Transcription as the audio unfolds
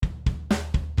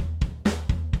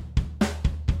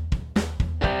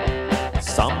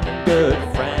Some good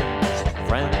friends,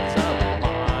 friends of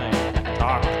mine,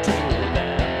 talk to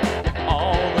them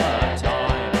all the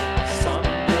time. Some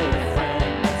good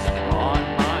friends on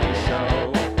my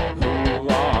show. Who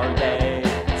are they?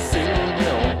 Soon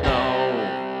you'll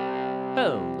know.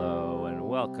 Hello and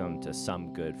welcome to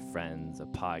Some Good Friends, a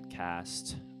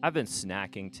podcast. I've been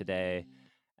snacking today.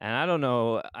 And I don't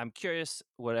know, I'm curious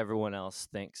what everyone else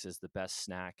thinks is the best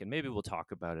snack, and maybe we'll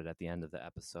talk about it at the end of the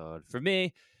episode. For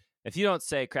me, if you don't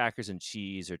say crackers and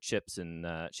cheese or chips and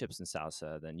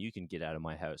salsa, then you can get out of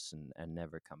my house and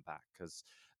never come back, because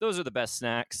those are the best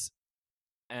snacks.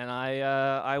 And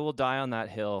I will die on that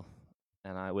hill,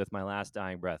 and with my last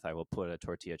dying breath, I will put a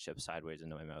tortilla chip sideways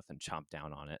into my mouth and chomp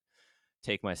down on it,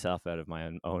 take myself out of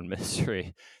my own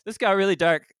misery. This got really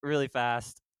dark really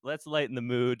fast. Let's lighten the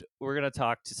mood. We're going to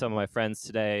talk to some of my friends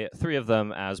today, three of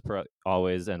them as per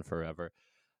always and forever,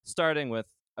 starting with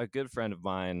a good friend of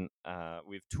mine.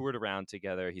 We've toured around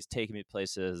together. He's taken me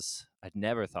places I'd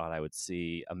never thought I would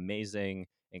see. Amazing,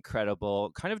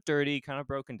 incredible, kind of dirty, kind of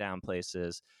broken down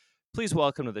places. Please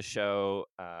welcome to the show,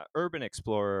 urban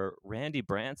explorer Randy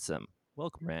Bransom.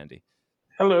 Welcome, Randy.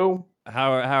 Hello.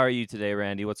 How are you today,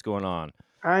 Randy? What's going on?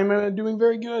 I'm doing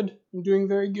very good. I'm doing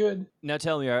very good. Now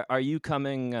tell me, are you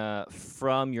coming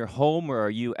from your home, or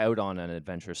are you out on an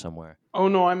adventure somewhere? Oh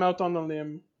no, I'm out on the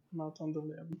limb. I'm out on the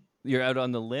limb. You're out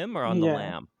on the limb or on the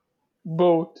lamb?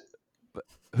 Both. But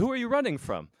who are you running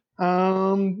from?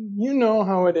 You know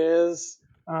how it is.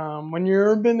 When you're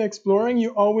urban exploring,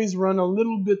 you always run a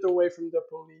little bit away from the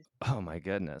police. Oh my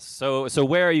goodness. So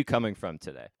where are you coming from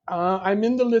today? I'm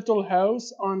in the little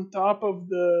house on top of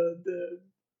the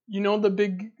the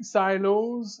big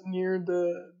silos near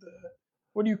the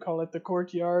what do you call it? The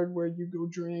courtyard where you go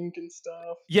drink and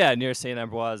stuff. Yeah, near Saint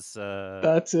Ambroise.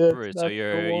 That's it. Brewery. That's So the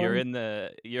you're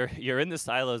one. in the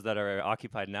silos that are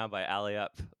occupied now by Alley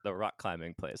Up, the rock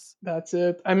climbing place. That's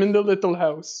it. I'm in the little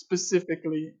house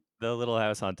specifically. The little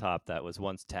house on top that was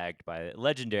once tagged by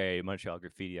legendary Montreal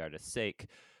graffiti artist Sake,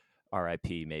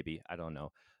 R.I.P. Maybe, I don't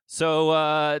know.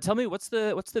 So tell me, what's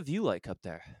the view like up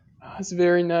there? It's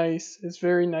very nice. It's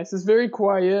very nice. It's very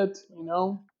quiet, you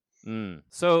know.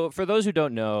 So for those who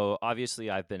don't know, obviously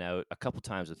I've been out a couple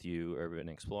times with you urban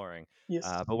exploring. Yes.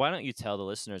 But why don't you tell the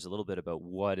listeners a little bit about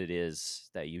what it is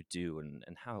that you do and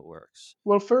how it works?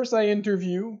 Well, first I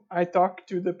interview. I talk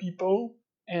to the people,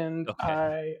 and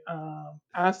Okay. I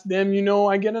ask them.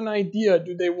 I get an idea.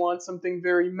 Do they want something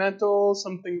very metal,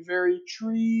 something very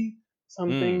tree,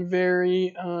 something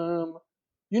very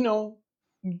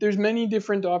There's many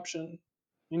different options.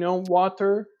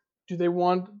 Water. Do they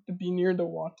want to be near the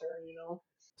water?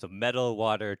 So metal,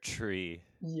 water, tree.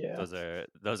 Yeah. Those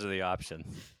are the options.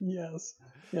 Yes.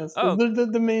 Yes. Oh,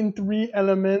 The main three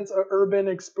elements are urban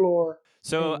explore.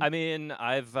 so And I mean,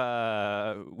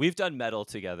 we've done metal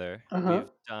together.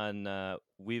 uh-huh.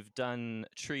 We've done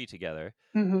tree together.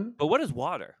 Mm-hmm. But what is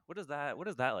water? What is that? What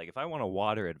is that like? If I want a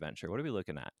water adventure, what are we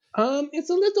looking at? It's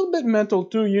a little bit mental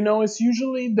too. It's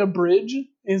usually the bridge.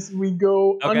 Is we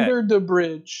go Okay. under the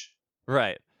bridge.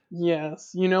 Right.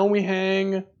 Yes. We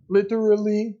hang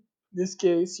literally. This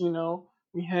case,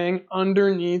 we hang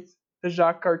underneath the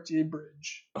Jacques Cartier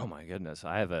Bridge. Oh my goodness,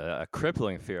 I have a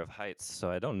crippling fear of heights, so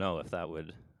I don't know if that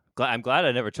would. I'm glad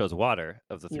I never chose water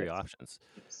of the three Yes. options.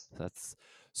 Yes.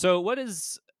 So.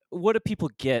 What do people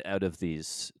get out of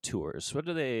these tours? What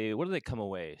do they come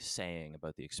away saying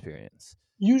about the experience?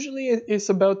 Usually, it's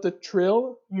about the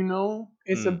thrill.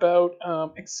 It's about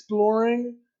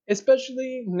exploring.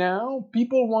 Especially now,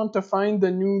 people want to find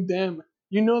the new them.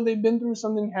 They've been through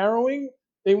something harrowing.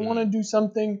 They want to do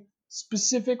something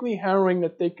specifically harrowing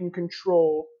that they can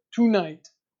control tonight,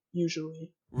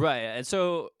 usually. Right, and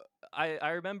so I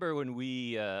remember when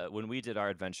we did our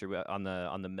adventure on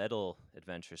the metal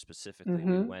adventure specifically. We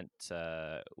Mm-hmm. went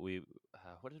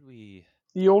what did we?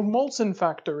 The old Molson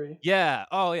factory. Yeah.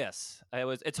 Oh yes.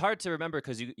 It's hard to remember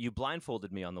because you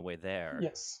blindfolded me on the way there.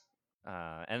 Yes.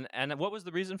 And what was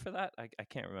the reason for that? I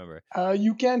can't remember.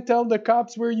 You can't tell the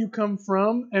cops where you come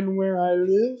from and where I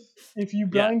live if you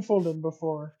Yeah. blindfolded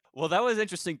before. Well, that was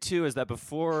interesting too. Is that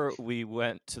before we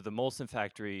went to the Molson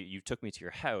factory, you took me to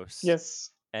your house.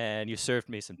 Yes. And you served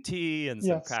me some tea and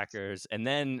some crackers, and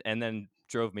then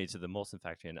drove me to the Molson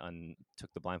factory and took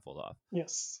the blindfold off.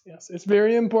 Yes. It's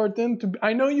very important to.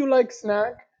 I know you like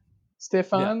snack,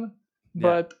 Stefan,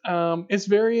 but it's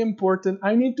very important.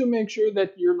 I need to make sure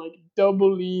that you're like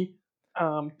doubly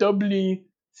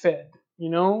fed.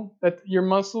 That your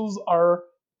muscles are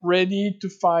ready to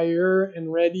fire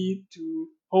and ready to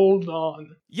hold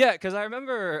on. Yeah, because I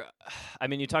remember, I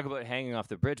mean, you talk about hanging off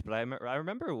the bridge, but I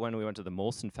remember when we went to the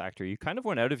Molson factory, you kind of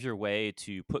went out of your way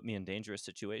to put me in dangerous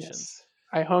situations. Yes.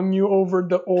 I hung you over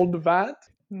the old vat.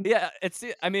 Yeah,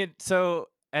 I mean, so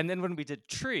and then when we did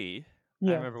tree, I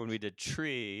Yeah. remember when we did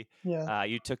tree, Yeah.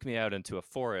 you took me out into a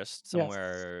forest Yes.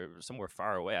 somewhere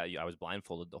far away. I was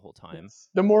blindfolded the whole time. Yes.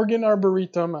 The Morgan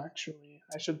Arboretum, actually,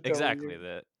 I should tell Exactly.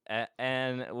 you.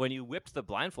 And when you whipped the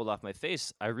blindfold off my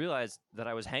face, I realized that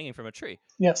I was hanging from a tree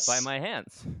by Yes. my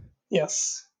hands.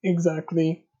 Yes.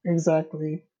 Exactly.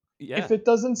 Exactly. Yeah. If it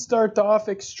doesn't start off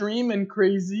extreme and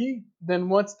crazy, then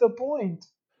what's the point?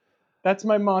 That's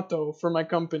my motto for my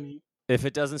company. If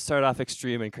it doesn't start off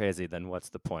extreme and crazy, then what's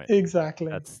the point? Exactly.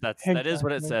 That is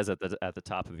what it Exactly. says at the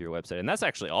top of your website, and that's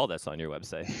actually all that's on your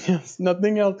website. Yes.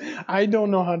 Nothing else. I don't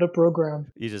know how to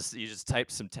program. You just type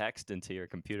some text into your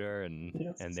computer, and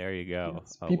Yes. there you go,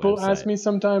 Yes. a People ask website. me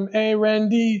sometimes, "Hey,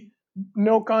 Randy,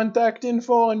 no contact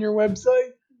info on your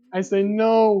website?" I say,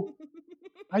 "No,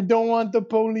 I don't want the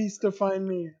police to find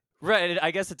me." Right. I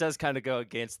guess it does kind of go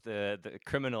against the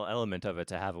criminal element of it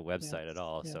to have a Yes. website at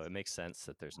all. So Yes. it makes sense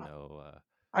that there's no.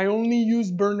 I only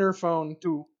use burner phone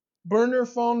too. Burner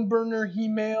phone, burner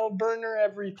email, burner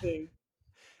everything.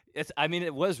 I mean,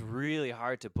 it was really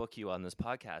hard to book you on this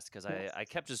podcast because Yes. I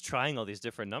kept just trying all these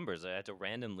different numbers. I had to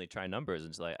randomly try numbers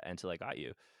until I got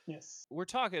you. Yes. We're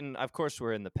talking, of course,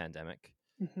 we're in the pandemic.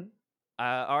 Hmm.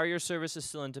 Are your services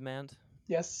still in demand?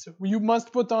 Yes. You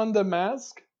must put on the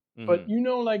mask, Mm-hmm.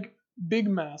 but like big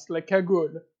mask, like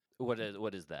cagoule. What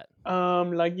is that?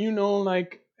 Like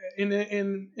like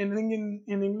in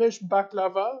English,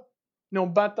 baklava. No,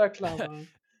 bataklava.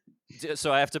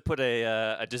 So I have to put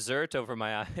a dessert over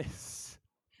my eyes.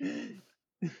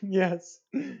 Yes.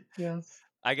 Yes.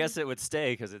 I guess it would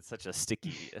stay because it's such a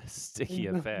sticky Exactly.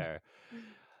 affair.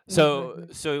 So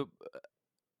Exactly. so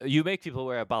you make people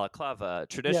wear a balaclava.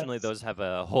 Traditionally, Yes. those have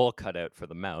a hole cut out for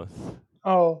the mouth.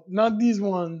 Oh, not these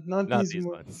one. Not Not these these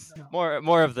one. ones. No.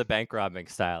 More of the bank robbing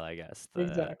style, I guess.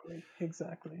 Exactly.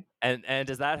 Exactly. And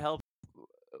does that help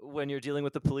when you're dealing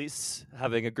with the police,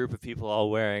 having a group of people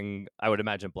all wearing, I would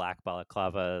imagine, black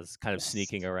balaclavas, kind of Yes.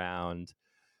 sneaking around?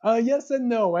 Yes and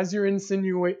no, as you're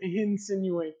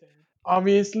insinuating.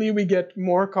 Obviously, we get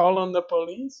more call on the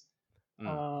police. Mm.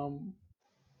 Um,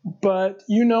 but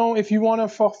if you want a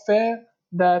forfait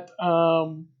that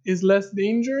is less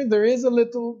danger, there is a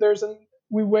little.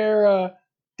 We wear a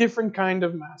different kind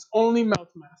of mask, only mouth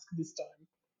mask this time.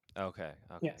 Okay.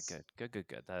 Okay. Yes.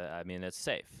 Good. I mean, it's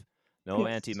safe. No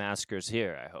Yes. anti-maskers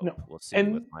here. I hope. No. We'll see with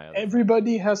And my other friend.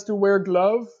 everybody has to wear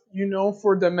glove,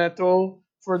 for the metal,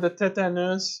 for the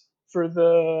tetanus, for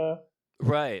the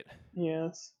Right.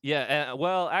 yes. Yeah.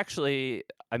 Well, actually,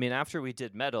 I mean, after we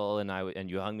did metal and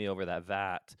you hung me over that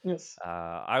vat, Yes.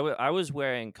 I was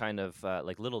wearing kind of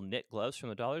like little knit gloves from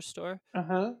the dollar store,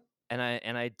 Uh-huh. and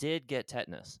I did get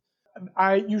tetanus.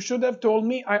 You should have told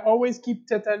me. I always keep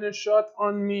tetanus shot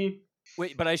on me.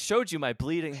 Wait, but I showed you my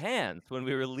bleeding hands when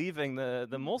we were leaving the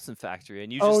Molson factory,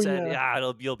 and you Oh just said, yeah.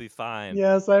 "Yeah, you'll be fine."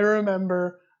 Yes, I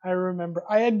remember. I remember.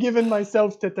 I had given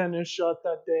myself tetanus shot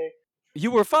that day. You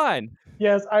were fine.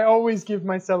 Yes, I always give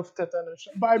myself tetanus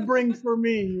shot. But I bring for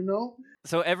me.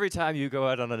 So every time you go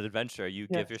out on an adventure, you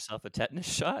give Yes. yourself a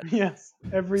tetanus shot. Yes,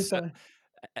 every So, time.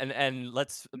 and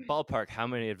let's ballpark. How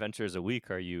many adventures a week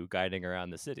are you guiding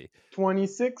around the city?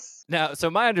 26. Now, so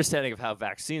my understanding of how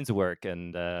vaccines work,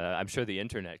 and I'm sure the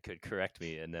internet could correct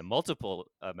me in a multiple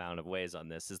amount of ways on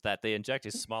this, is that they inject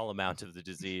a small amount of the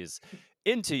disease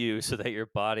into you so that your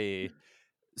body.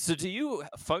 So, do you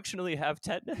functionally have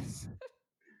tetanus?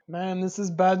 Man, this is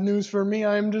bad news for me.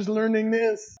 I'm just learning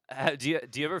this. Do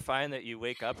you ever find that you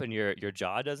wake up and your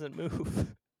jaw doesn't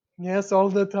move? Yes, all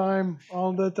the time.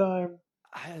 All the time.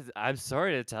 I'm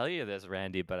sorry to tell you this,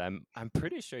 Randy, but I'm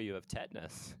pretty sure you have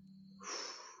tetanus.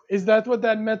 Is that what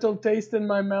that metal taste in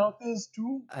my mouth is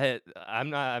too? I'm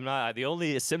not. The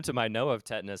only symptom I know of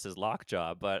tetanus is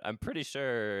lockjaw, but I'm pretty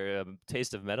sure a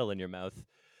taste of metal in your mouth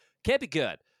can't be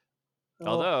good. Oh,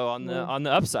 Although well, on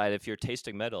the upside, if you're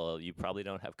tasting metal, you probably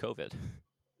don't have COVID.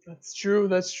 that's true.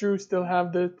 That's true. Still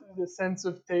have the sense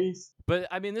of taste. But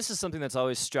I mean, this is something that's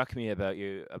always struck me about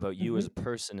you as a Hmm.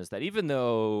 person is that even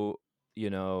though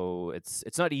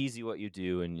it's not easy what you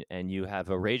do and you have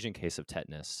a raging case of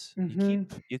tetanus, Hmm.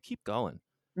 you keep going.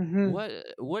 Hmm.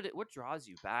 What draws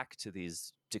you back to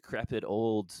these decrepit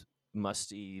old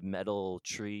musty metal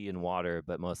tree and water,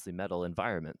 but mostly metal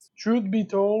environments? Truth be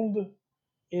told,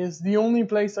 is the only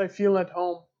place I feel at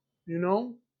home.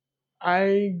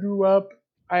 I grew up.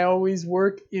 I always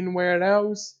work in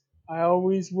warehouse. I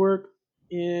always work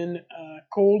in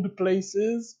cold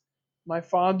places. My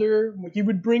father, he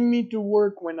would bring me to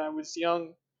work when I was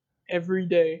young every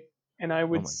day, and I Oh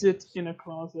would my sit goodness. in a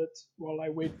closet while I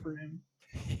wait for him.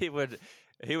 he would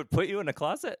put you in a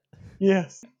closet,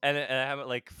 Yes, and have it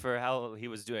like for how he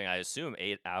was doing. I assume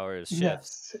 8 hours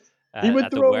shifts yes. He would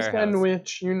at the throw a warehouse,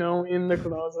 sandwich, in the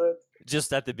closet,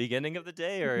 just at the beginning of the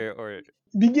day, or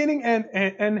beginning and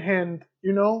end.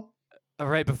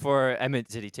 right before. I mean,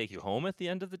 did he take you home at the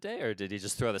end of the day, or did he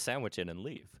just throw the sandwich in and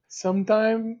leave?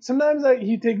 Sometimes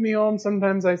he take me home.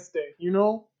 Sometimes I stay.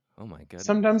 Oh my goodness.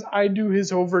 Sometimes I do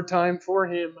his overtime for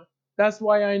him. That's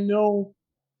why I know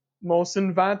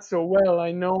Mosin Vat so well.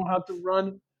 I know how to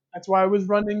run. That's why I was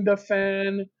running the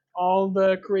fan, all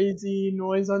the crazy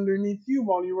noise underneath you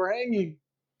while you were hanging.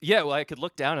 Yeah, well, I could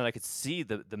look down and I could see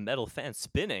the metal fan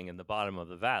spinning in the bottom of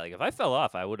the vat. Like if I fell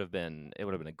off, it would have been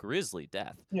a grisly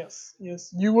death. Yes,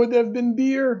 yes. You would have been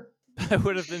beer. I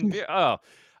would have been beer. Oh,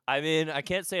 I mean, I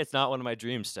can't say it's not one of my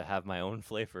dreams to have my own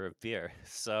flavor of beer.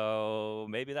 So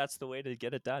maybe that's the way to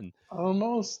get it done.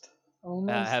 Almost.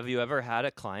 Have you ever had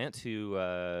a client who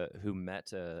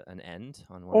met an end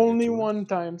on one of your Only tours? one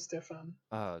time, Stefan.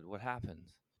 What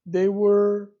happened? They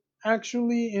were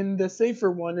actually in the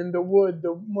safer one in the wood,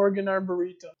 the Morgan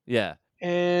Arboretum. Yeah.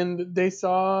 And they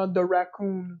saw the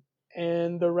raccoon.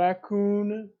 And the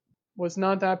raccoon was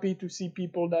not happy to see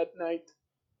people that night,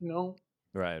 you know?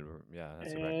 Right. Yeah,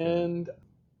 that's a raccoon. And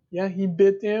yeah, he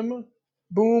bit him.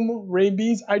 Boom,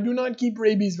 rabies. I do not keep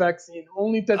rabies vaccine,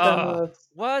 only tetanus.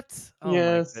 What? Oh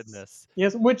Yes. my goodness.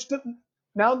 Yes, which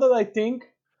now that I think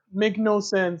make no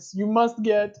sense. You must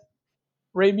get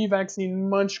rabies vaccine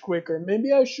much quicker.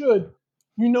 Maybe I should.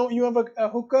 You have a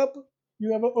hookup?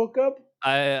 You have a hookup?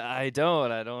 I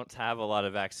don't. I don't have a lot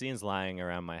of vaccines lying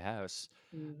around my house,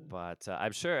 Mm, but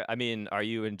I'm sure. I mean, are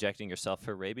you injecting yourself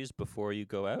for rabies before you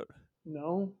go out?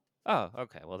 no. Oh,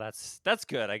 okay. Well, that's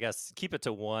good. I guess keep it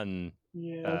to one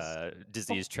Yes.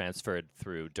 disease transferred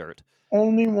through dirt.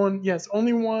 Only one. Yes,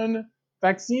 only one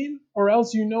vaccine, or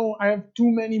else I have too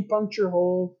many puncture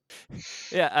holes.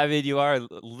 Yeah, I mean, you are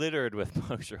littered with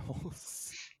puncture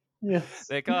holes. Yes.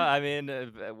 I mean,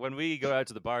 when we go out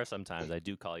to the bar, sometimes I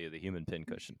do call you the human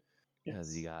pincushion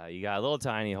because Yes. you got little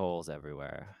tiny holes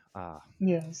everywhere. Ah.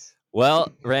 Yes.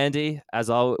 Well, Randy, as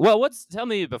always. Well, tell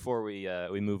me before we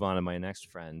move on to my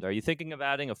next friend. Are you thinking of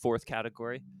adding a fourth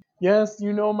category? Yes,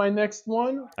 my next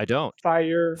one? I don't.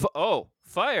 Fire.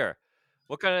 Fire!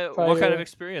 What kind of Fire.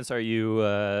 experience are you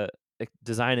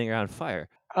designing around fire?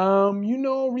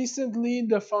 Recently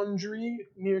the foundry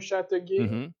near Chateauguay,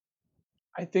 Mm-hmm.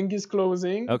 I think is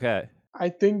closing. Okay. I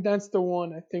think that's the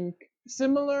one. I think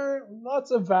similar,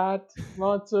 lots of vat,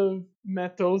 lots of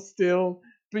metal still,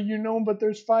 but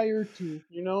there's fire too,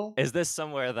 Is this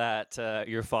somewhere that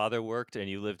your father worked and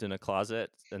you lived in a closet,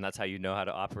 and that's how you know how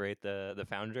to operate the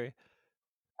foundry?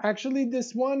 Actually,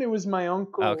 this one, it was my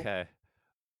uncle. Okay.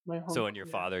 My So uncle, when your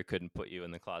yeah. father couldn't put you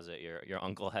in the closet, your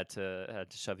uncle had to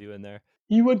shove you in there.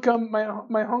 He would come,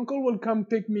 my uncle would come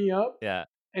pick me up Yeah.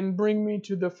 and bring me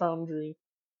to the foundry.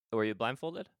 Were you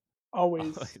blindfolded?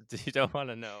 Always. You don't want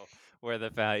to know where the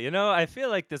found. I feel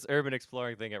like this urban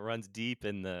exploring thing, it runs deep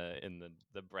in the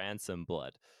Branson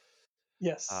blood.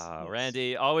 Yes. Yes.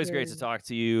 Randy, always great to Very. talk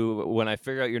to you. When I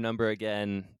figure out your number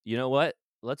again, you know what?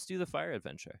 Let's do the fire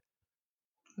adventure.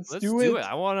 Let's Let's do do it. it.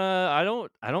 I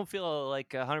don't feel like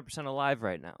 100% alive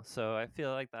right now, so I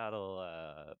feel like that'll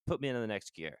put me into the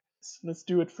next gear. Let's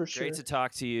do it for sure. Great to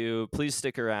talk to you. Please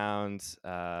stick around.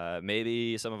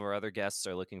 Maybe some of our other guests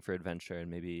are looking for adventure, and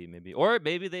maybe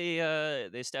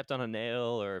they stepped on a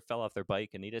nail or fell off their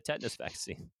bike and need a tetanus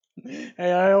vaccine.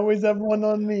 Hey, I always have one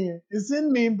on me. It's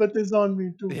in me, but it's on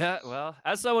me too. Yeah, well,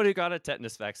 as someone who got a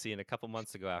tetanus vaccine a couple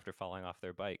months ago after falling off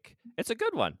their bike, it's a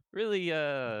good one. Really,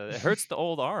 it hurts the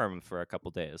old arm for a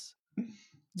couple days.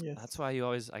 Yes. That's why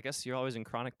I guess you're always in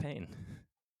chronic pain.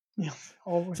 Yes,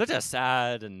 always. Such a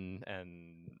sad and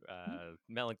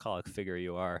melancholic figure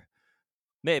you are.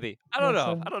 Maybe. I don't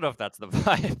know. I don't know if that's the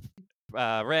vibe.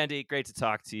 Randy, great to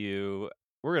talk to you.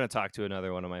 We're gonna talk to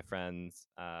another one of my friends.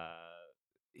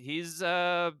 He's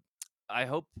I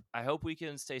hope we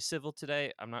can stay civil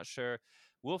today. I'm not sure.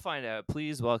 We'll find out.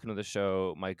 Please welcome to the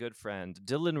show my good friend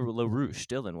Dylan LaRouche.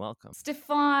 Dylan, welcome.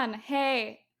 Stefan,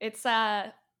 hey, it's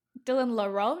Dylan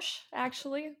LaRoche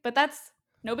actually, but that's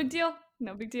no big deal.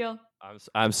 No big deal.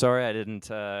 I'm sorry I didn't.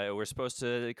 We're supposed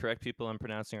to correct people on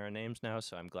pronouncing our names now,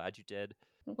 so I'm glad you did.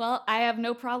 Well, I have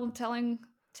no problem telling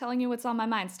you what's on my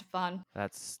mind, Stefan.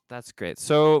 That's great.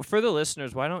 So for the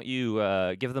listeners, why don't you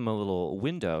give them a little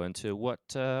window into what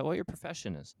your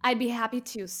profession is? I'd be happy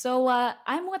to. So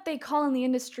I'm what they call in the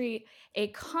industry a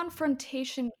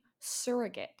confrontation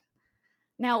surrogate.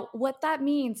 Now, what that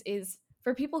means is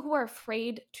for people who are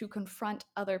afraid to confront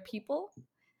other people,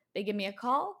 they give me a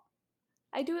call.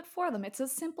 I do it for them. It's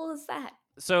as simple as that.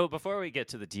 So before we get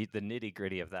to the nitty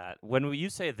gritty of that, when you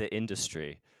say the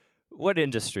industry, what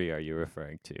industry are you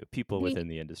referring to? People The within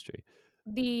the industry.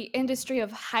 the industry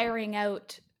of hiring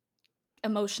out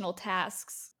emotional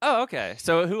tasks. Oh, okay.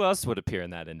 So who else would appear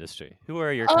in that industry? Who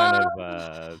are your kind Um,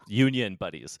 of union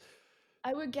buddies?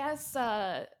 I would guess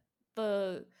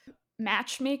the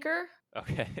matchmaker,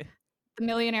 Okay. the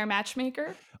millionaire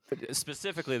matchmaker.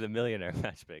 Specifically the millionaire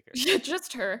matchmaker. Yeah,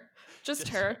 just her, just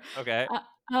her. Okay.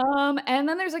 And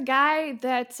then there's a guy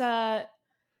that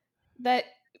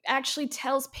actually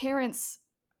tells parents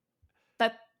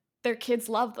that their kids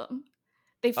love them.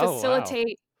 They Oh, wow.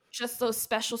 facilitate just those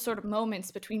special sort of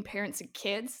moments between parents and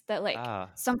kids that like Ah,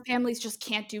 some families just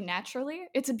can't do naturally.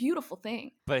 It's a beautiful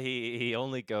thing. but he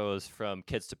only goes from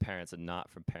kids to parents and not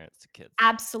from parents to kids.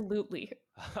 Absolutely.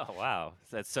 Oh, wow.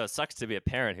 So it sucks to be a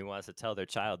parent who wants to tell their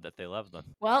child that they love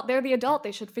them. Well, they're the adult.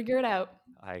 They should figure it out.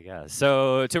 I guess.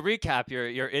 So to recap,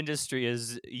 your industry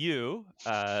is you,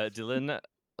 Dylan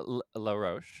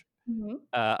LaRoche,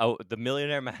 the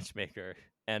millionaire matchmaker,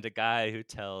 and a guy who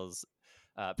tells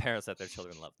parents that their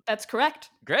children love them. That's correct.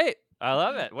 Great. I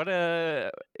love it.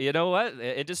 You know what?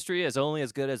 The industry is only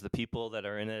as good as the people that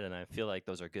are in it, and I feel like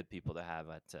those are good people to have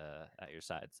at your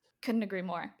sides. Couldn't agree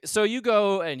more. So you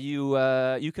go and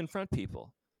you confront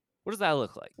people. What does that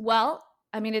look like? Well,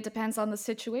 I mean, it depends on the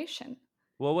situation.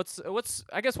 Well, what's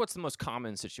the most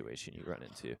common situation you run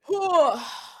into?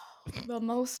 The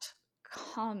most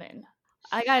common.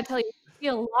 I gotta tell you, I see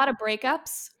a lot of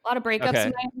breakups. Okay.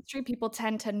 In my industry. People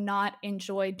tend to not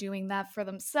enjoy doing that for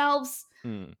themselves.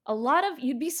 Hmm.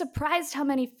 You'd be surprised how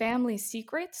many family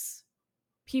secrets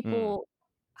people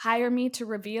hire me to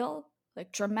reveal.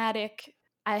 Like dramatic,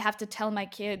 I have to tell my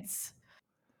kids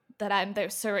that I'm their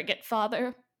surrogate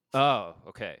father. Oh,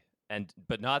 okay.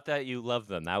 But not that you love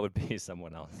them. That would be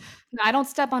someone else. No, I don't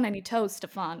step on any toes,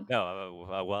 Stefan. No,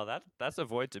 well, that's a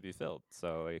void to be filled.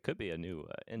 So it could be a new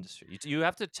industry. You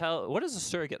have to tell. What is a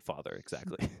surrogate father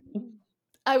exactly?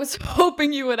 I was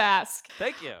hoping you would ask.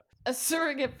 Thank you. A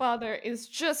surrogate father is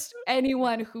just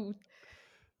anyone who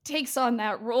takes on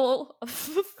that role of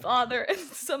father, and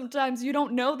sometimes you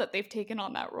don't know that they've taken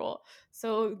on that role.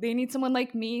 So they need someone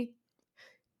like me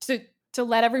to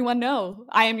let everyone know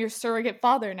I am your surrogate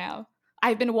father now.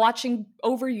 I've been watching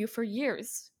over you for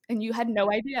years, and you had no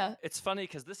idea. It's funny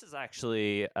because this is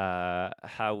actually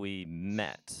how we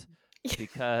met.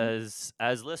 Because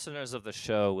as listeners of the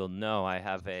show will know, I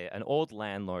have an old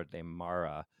landlord named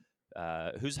Mara,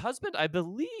 whose husband, I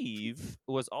believe,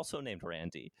 was also named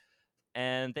Randy.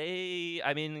 And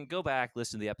go back,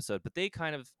 listen to the episode, but they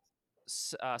kind of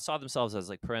saw themselves as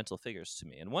like parental figures to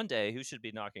me. And one day, who should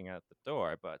be knocking at the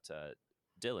door but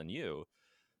Dylan, you,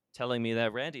 telling me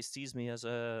that Randy sees me as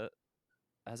a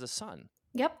son.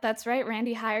 Yep, that's right.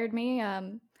 Randy hired me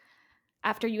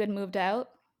after you had moved out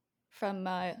from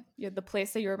the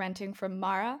place that you were renting from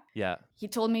Mara. Yeah. He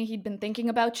told me he'd been thinking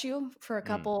about you for a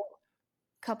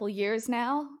couple years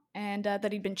now, and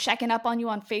that he'd been checking up on you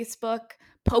on Facebook,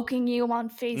 poking you on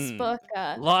Facebook.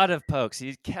 A lot of pokes.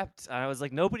 I was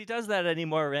like, nobody does that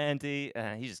anymore, Randy.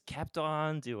 He just kept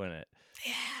on doing it.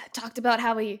 Yeah, talked about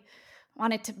how he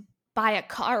wanted to buy a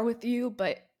car with you,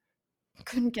 but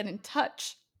couldn't get in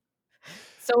touch.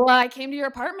 So I came to your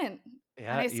apartment,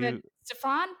 and I said,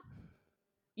 Stefan,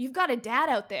 you've got a dad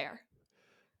out there.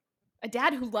 A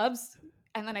dad who loves...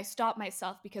 And then I stopped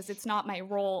myself because it's not my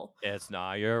role. It's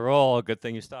not your role. Good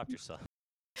thing you stopped yourself.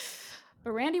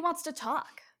 But Randy wants to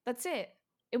talk. That's it.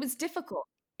 It was difficult.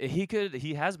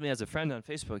 He has me as a friend on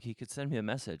Facebook. He could send me a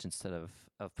message instead of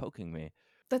poking me.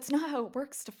 That's not how it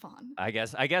works, Stefan. I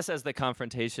guess as the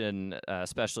confrontation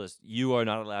specialist, you are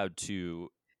not allowed to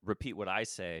repeat what I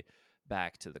say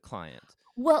back to the client.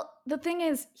 Well, the thing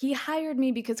is, he hired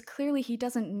me because clearly he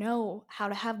doesn't know how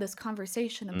to have this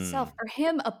conversation himself. For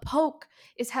him, a poke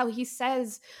is how he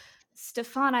says,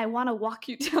 Stefan, I want to walk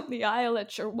you down the aisle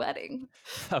at your wedding.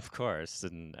 Of course,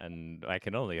 and I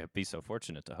can only be so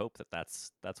fortunate to hope that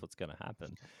that's what's going to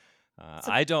happen.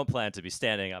 I don't plan to be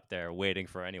standing up there waiting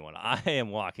for anyone. I am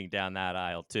walking down that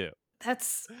aisle too.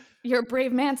 You're a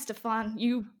brave man, Stefan.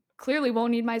 You clearly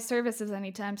won't need my services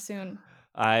anytime soon.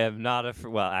 I am not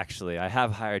well, actually, I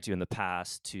have hired you in the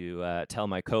past to tell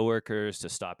my coworkers to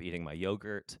stop eating my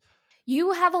yogurt.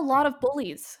 You have a lot of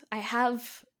bullies. I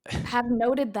have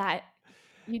noted that.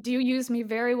 You do use me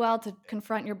very well to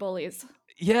confront your bullies.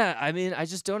 Yeah, I mean, I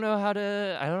just don't know how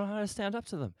to stand up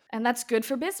to them. And that's good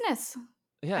for business.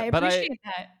 Yeah, I appreciate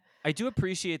that. I do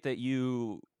appreciate that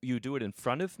you do it in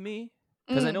front of me.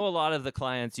 Because I know a lot of the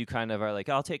clients, you kind of are like,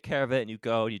 I'll take care of it, and you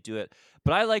go and you do it.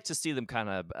 But I like to see them kind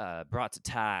of brought to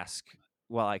task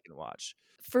while I can watch.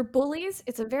 For bullies,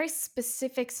 it's a very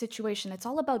specific situation. It's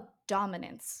all about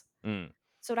dominance. Mm,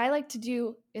 So what I like to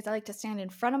do is I like to stand in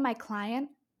front of my client,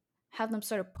 have them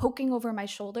sort of poking over my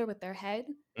shoulder with their head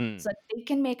mm. so that they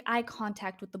can make eye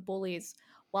contact with the bullies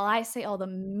while I say all the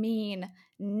mean,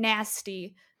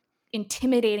 nasty,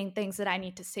 intimidating things that I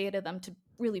need to say to them to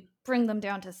really bring them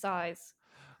down to size.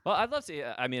 Well, I'd love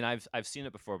to. I mean, I've seen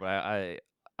it before, but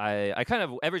I kind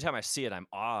of every time I see it, I'm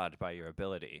awed by your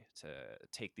ability to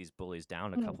take these bullies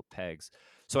down a Mm. couple pegs.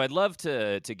 So I'd love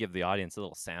to give the audience a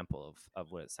little sample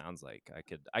of what it sounds like. I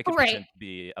could All right. pretend to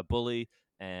be a bully,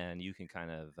 and you can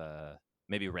kind of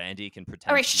maybe Randy can pretend.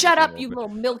 All right, to be shut looking up, you over- little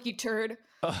milky turd.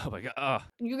 Oh my god! Oh.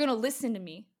 You're going to listen to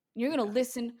me. You're going to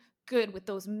listen good with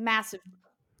those massive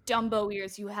Dumbo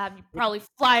ears you have. You probably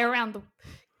fly around the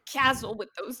castle with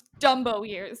those Dumbo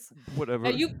ears. Whatever. Now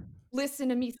you listen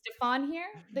to me, Stefan here,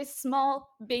 this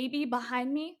small baby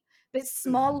behind me, this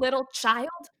small little child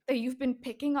that you've been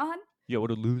picking on. Yeah, what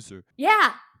a loser.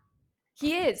 Yeah,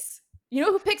 he is. You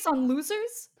know who picks on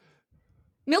losers?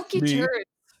 Milky Me?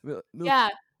 turds. Yeah.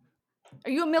 Are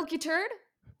you a milky turd?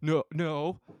 No.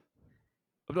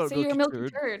 I'm not Say you're a milky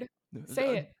turd.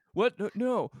 Say it. What?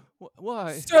 No.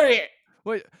 Why? Say it.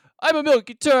 Wait, I'm a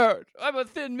milky turd. I'm a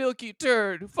thin, milky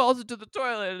turd who falls into the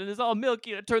toilet and is all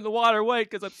milky and I turn the water white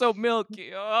because I'm so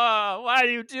milky. Oh, why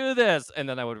do you do this? And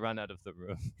then I would run out of the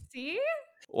room. See?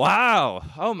 Wow.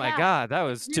 Oh my Yeah. God. That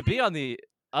was to be Really? on the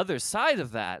other side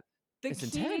of that. The It's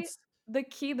key, intense.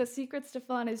 the secret,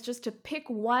 Stefan, is just to pick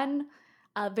one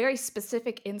very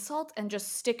specific insult and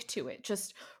just stick to it.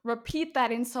 Just repeat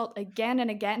that insult again and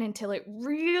again until it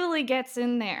really gets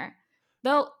in there.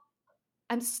 Though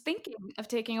I'm thinking of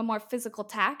taking a more physical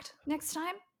tact next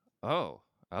time. Oh,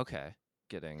 okay.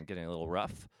 Getting a little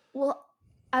rough. Well,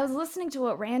 I was listening to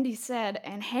what Randy said,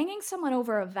 and hanging someone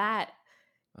over a vat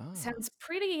Oh. sounds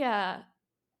pretty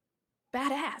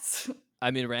badass.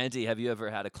 I mean, Randy, have you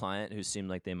ever had a client who seemed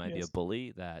like they might be a Yes.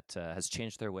 bully that has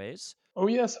changed their ways? Oh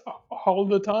yes, all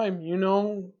the time. You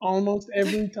know, almost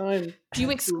every time. Do you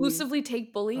actually. exclusively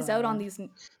take bullies out on Uh,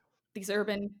 these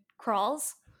urban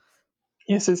crawls?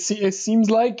 Yes, it seems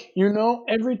like, you know,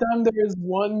 every time there is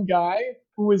one guy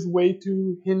who is way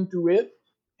too into it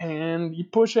and he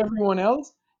push everyone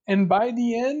else, and by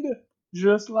the end,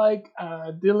 just like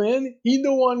Dylan, he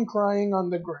the one crying on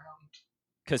the ground.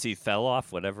 Because he fell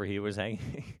off whatever he was hanging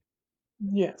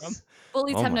from? Yes,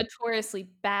 Bullies Oh have my. notoriously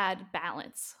bad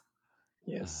balance.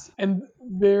 yes, and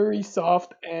very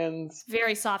soft ends.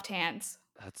 Very soft hands.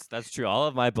 That's true. All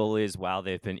of my bullies, while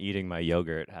they've been eating my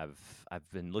yogurt, I've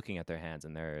been looking at their hands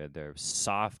and they're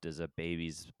soft as a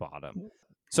baby's bottom.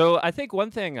 So I think one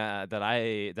thing that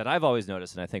I've always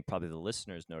noticed, and I think probably the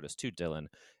listeners noticed too, Dylan,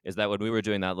 is that when we were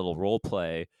doing that little role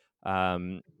play,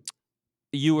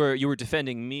 you were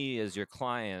defending me as your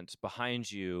client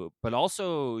behind you, but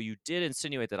also you did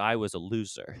insinuate that I was a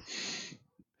loser.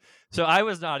 So I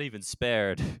was not even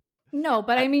spared. No,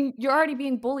 but I mean, you're already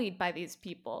being bullied by these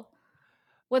people.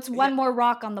 What's Yeah. one more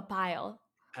rock on the pile?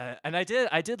 And I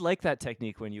did like that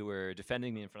technique when you were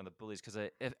defending me in front of the bullies because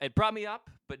it brought me up,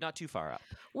 but not too far up.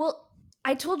 Well,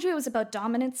 I told you it was about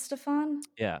dominance, Stefan.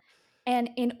 Yeah. And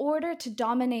in order to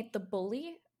dominate the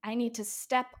bully, I need to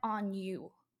step on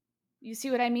you. You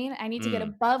see what I mean? I need to get Mm.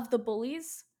 above the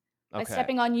bullies by Okay.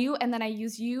 stepping on you, and then I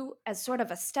use you as sort of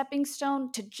a stepping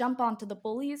stone to jump onto the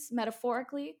bullies,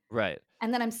 metaphorically, Right.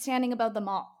 and then I'm standing above them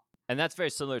all. And that's very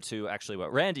similar to actually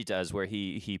what Randy does, where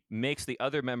he makes the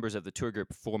other members of the tour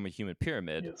group form a human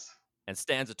pyramid Yes. and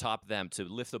stands atop them to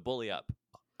lift the bully up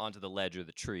onto the ledge or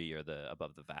the tree or the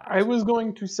above the vat. I was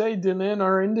going to say, Dylan,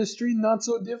 our industry not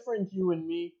so different, you and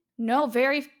me. No,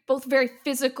 both very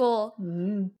physical,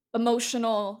 Mhm.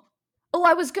 emotional. Oh,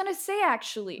 I was gonna say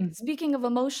actually, Mhm. speaking of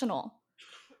emotional,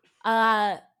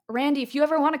 Randy, if you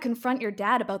ever want to confront your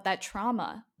dad about that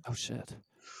trauma, Oh shit.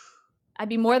 I'd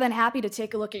be more than happy to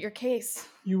take a look at your case.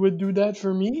 You would do that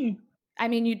for me? I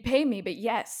mean, you'd pay me, but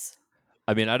yes.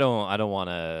 I mean, I don't want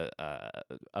to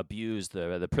abuse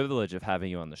the privilege of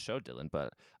having you on the show, Dylan,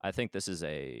 but I think this is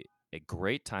a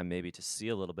great time maybe to see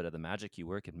a little bit of the magic you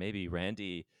work, and maybe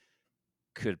Randy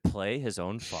could play his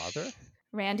own father.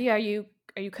 Randy, are you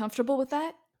comfortable with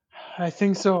that? I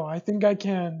think so. I think I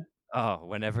can. Oh,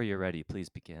 whenever you're ready, please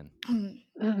begin.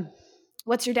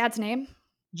 What's your dad's name?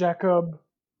 Jacob.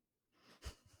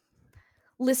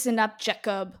 Listen up,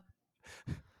 Jacob.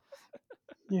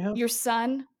 Yes. Your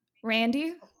son,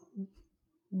 Randy.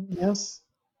 Yes.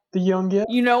 The youngest.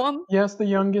 You know him? Yes, the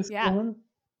youngest Yeah. one.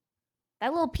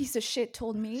 That little piece of shit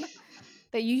told me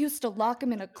that you used to lock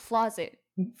him in a closet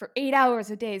for 8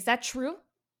 hours a day. Is that true?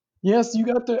 Yes, you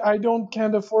got to.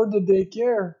 Can't afford the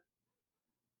daycare.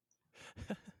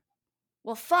 Well,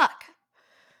 Well, fuck.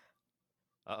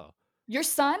 Uh-oh. Your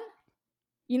son,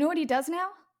 you know what he does now?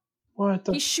 What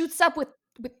He the? shoots up with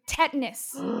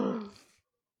tetanus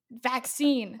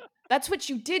vaccine. That's what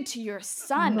you did to your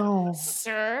son, No.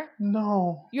 sir.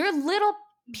 No. Your little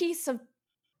piece of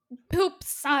poop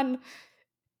son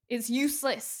is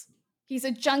useless. He's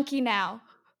a junkie now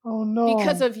Oh no.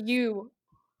 because of you.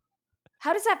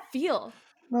 How does that feel?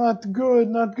 Not good.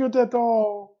 Not good at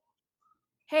all.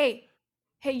 Hey,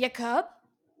 Jacob,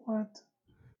 What?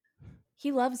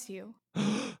 he loves you.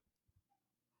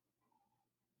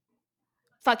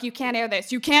 Fuck, you can't air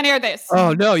this. You can't air this.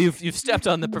 Oh no, you've stepped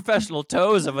on the professional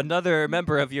toes of another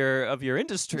member of your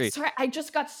industry. Sorry, I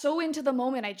just got so into the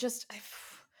moment. I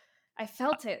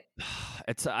felt it.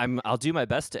 I'll do my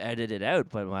best to edit it out,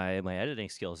 but my editing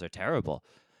skills are terrible.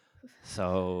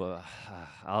 So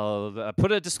I'll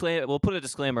put a disclaimer. We'll put a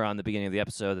disclaimer on the beginning of the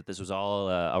episode that this was all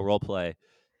a role play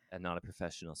and not a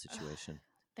professional situation.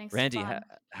 Thanks, Randy, Stefan.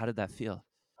 how did that feel?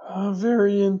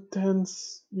 Very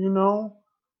intense. You know,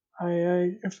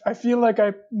 I feel like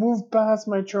I moved past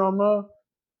my trauma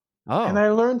Oh, and I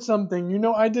learned something. You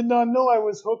know, I did not know I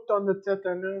was hooked on the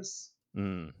tetanus.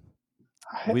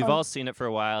 We've all seen it for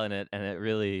a while, and it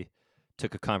really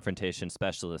took a confrontation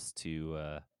specialist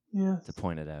to Yes.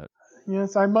 point it out.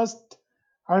 Yes, I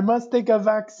must take a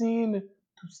vaccine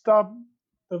to stop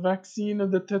the vaccine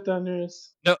of the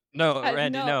tetanus. No,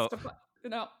 Randy, no. Stefan,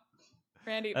 no.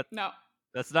 Randy, That- no.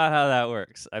 That's not how that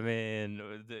works. I mean,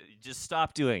 just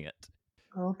stop doing it.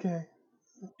 Okay.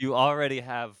 You already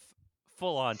have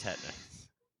full-on tetanus.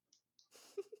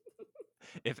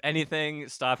 If anything,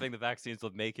 stopping the vaccines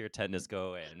will make your tetanus go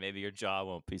away, and maybe your jaw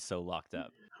won't be so locked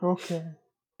up. Okay.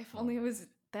 If only it was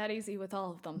that easy with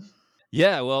all of them.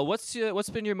 Yeah, well, what's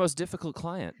been your most difficult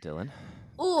client, Dylan?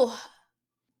 Ooh,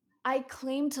 I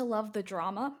claim to love the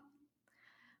drama,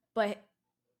 but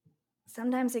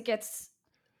sometimes it gets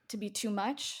to be too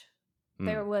much.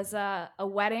 There was a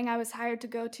wedding I was hired to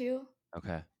go to.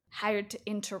 Okay. Hired to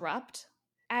interrupt,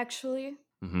 actually.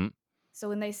 Mm-hmm. So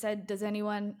when they said, "Does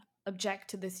anyone object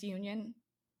to this union?"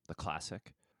 The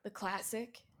classic. The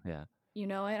classic. Yeah. You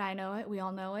know it, I know it, we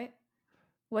all know it.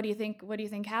 What do you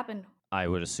think happened? I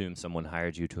would assume someone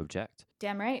hired you to object.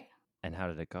 Damn right. And how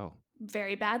did it go?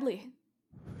 Very badly.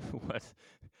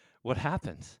 What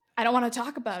happened? I don't want to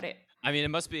talk about it. I mean, it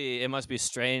must be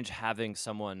strange having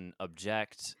someone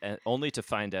object, and only to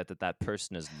find out that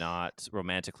person is not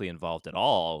romantically involved at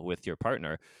all with your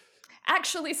partner.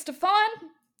 Actually, Stefan,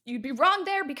 you'd be wrong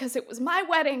there because it was my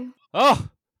wedding. Oh,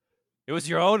 it was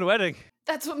your own wedding.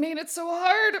 That's what made it so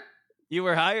hard. You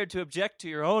were hired to object to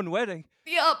your own wedding.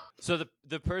 Yup. So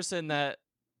the person that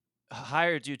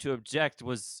hired you to object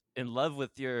was in love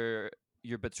with your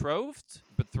betrothed?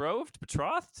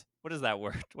 What is that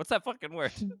word? What's that fucking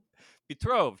word?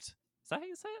 Betrothed. Is that how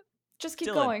you say it? Just keep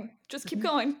Dylan. going. Just keep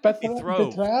going.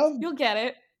 Betrothed. You'll get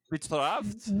it.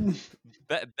 Betrothed?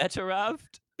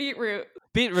 Betrothed? Beetroot.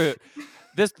 Beetroot.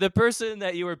 The person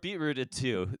that you were beetrooted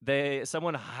to,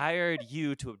 someone hired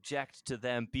you to object to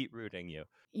them beetrooting you.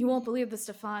 You won't believe this,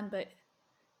 Stefan, but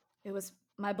it was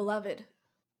my beloved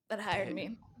that hired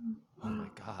me. Oh my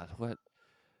God! What?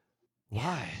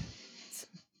 Why?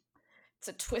 It's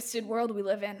a twisted world we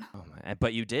live in. Oh my!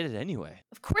 But you did it anyway.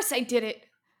 Of course I did it.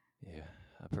 Yeah,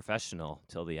 a professional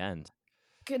till the end.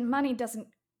 Good money doesn't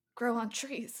grow on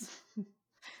trees.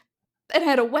 And I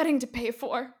had a wedding to pay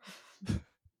for.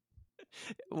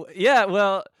 Yeah.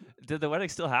 Well, did the wedding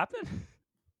still happen?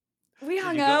 We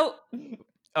hung you go- out.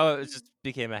 Oh, it just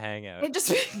became a hangout. It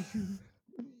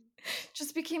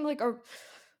just became like a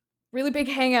really big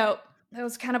hangout. That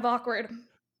was kind of awkward.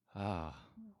 Oh,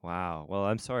 wow. Well,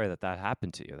 I'm sorry that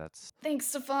happened to you. That's Thanks,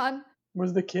 Stefan.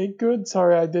 Was the cake good?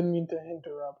 Sorry, I didn't mean to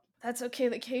interrupt. That's okay.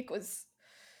 The cake was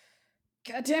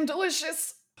goddamn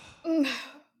delicious.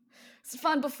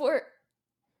 Stefan, before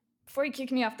you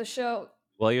kick me off the show,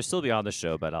 well. You'll still be on the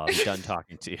show, but I'll be done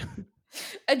talking to you.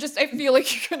 I feel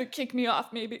like you're gonna kick me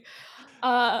off, maybe.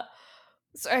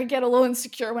 So I get a little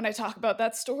insecure when I talk about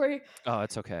that story. Oh,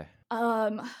 it's okay.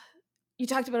 You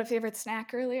talked about a favorite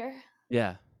snack earlier.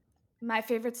 Yeah. My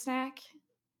favorite snack?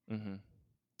 Mm-hmm.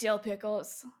 Dill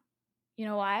pickles. You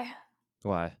know why?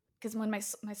 Why? Because when my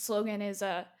slogan is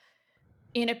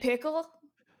in a pickle,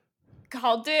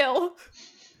 call dill.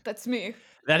 That's me.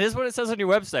 That is what it says on your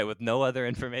website with no other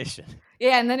information.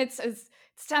 Yeah, and then it says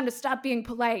it's time to stop being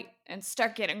polite and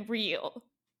start getting real.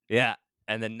 Yeah,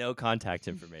 and then no contact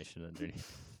information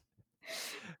underneath.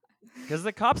 Because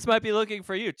the cops might be looking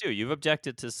for you, too. You've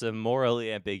objected to some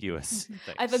morally ambiguous things.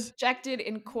 I've objected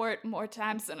in court more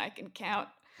times than I can count.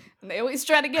 And they always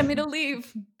try to get me to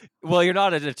leave. Well, you're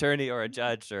not an attorney or a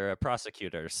judge or a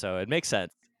prosecutor, so it makes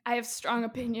sense. I have strong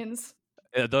opinions.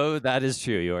 Though that is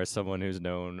true, you are someone who's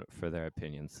known for their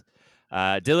opinions.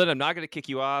 Dylan, I'm not going to kick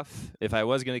you off. If I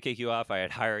was going to kick you off,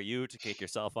 I'd hire you to kick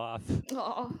yourself off.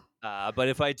 Oh, But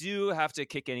if I do have to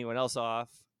kick anyone else off,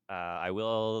 I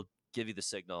will give you the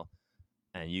signal,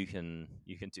 and you can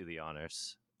do the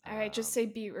honors. all right, just say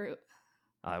beetroot.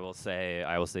 I will say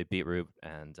beetroot,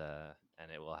 and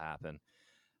it will happen.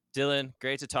 Dylan,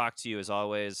 great to talk to you as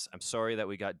always. I'm sorry that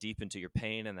we got deep into your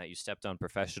pain and that you stepped on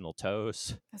professional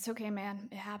toes. That's okay, man.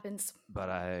 It happens. But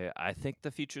I think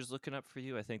the future's looking up for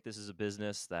you. I think this is a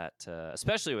business that,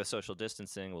 especially with social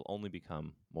distancing, will only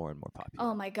become more and more popular.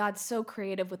 Oh my God, so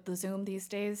creative with the Zoom these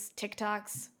days.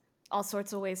 TikToks, all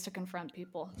sorts of ways to confront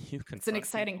people. It's an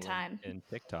exciting time. In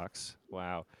TikToks.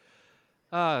 Wow.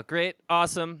 Great.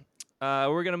 Awesome.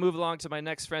 We're going to move along to my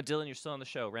next friend. Dylan, you're still on the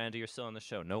show. Randy, you're still on the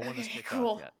show. No one has Okay, kicked cool.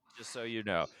 off yet, just so you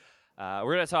know.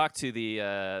 We're going to talk to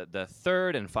the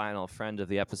third and final friend of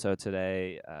the episode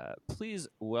today. Please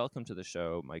welcome to the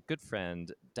show my good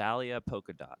friend, Dahlia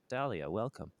Polka Dot. Dahlia,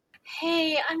 welcome.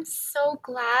 Hey, I'm so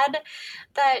glad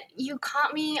that you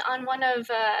caught me on one of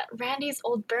Randy's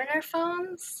old burner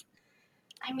phones.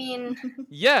 I mean,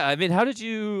 Yeah, I mean, how did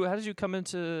you come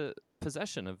into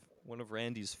possession of one of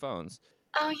Randy's phones?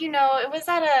 oh, it was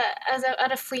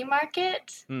at a flea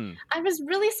market. Hmm. I was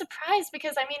really surprised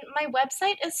because I mean, my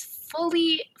website is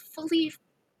fully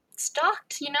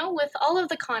stocked, with all of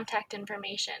the contact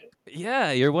information.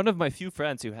 Yeah, you're one of my few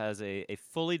friends who has a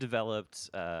fully developed,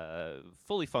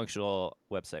 fully functional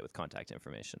website with contact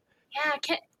information.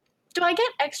 Yeah, do I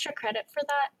get extra credit for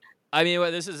that? I mean,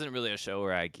 well, this isn't really a show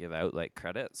where I give out like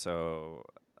credit, so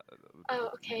Oh,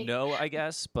 okay. no, I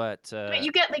guess. But But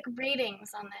you get like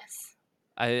ratings on this.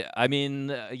 I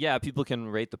mean, yeah, people can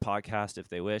rate the podcast if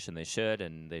they wish, and they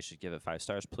should give it 5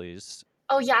 stars, please.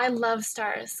 Oh yeah, I love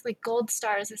stars, like gold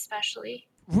stars especially.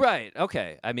 Right.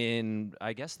 Okay. I mean,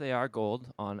 I guess they are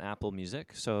gold on Apple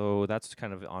Music, so that's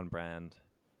kind of on brand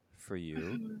for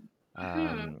you.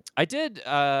 Mhm. I did.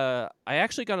 I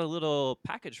actually got a little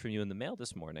package from you in the mail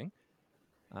this morning,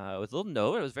 with a little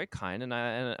note. It was very kind, and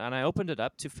I opened it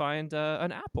up to find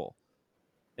an apple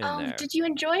in there. Did you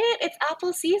enjoy it? It's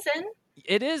apple season.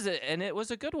 It is, and it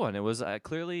was a good one. It was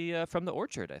clearly from the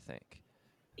orchard, I think.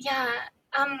 Yeah.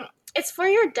 It's for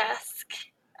your desk.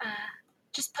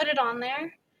 Just put it on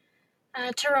there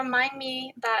to remind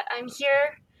me that I'm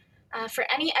here for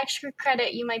any extra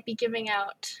credit you might be giving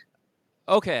out.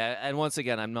 Okay, and once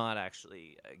again, I'm not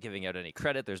actually giving out any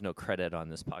credit. There's no credit on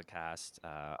this podcast.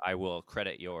 I will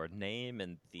credit your name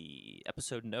in the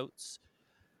episode notes,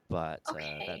 but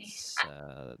Okay. that's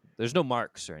there's no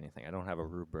marks or anything. I don't have a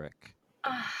rubric.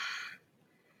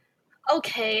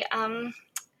 Okay.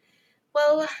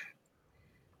 Well,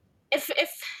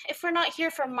 if we're not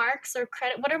here for marks or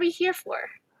credit, what are we here for?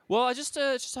 Well, I just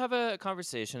have a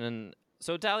conversation, and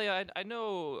so Dahlia, I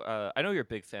know you're a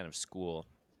big fan of school,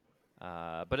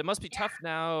 but it must be tough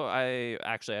now. I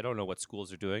don't know what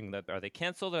schools are doing. Are they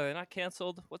canceled? Are they not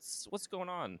canceled? What's going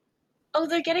on? Oh,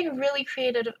 they're getting really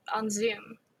creative on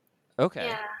Zoom. Okay,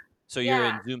 Yeah. so you're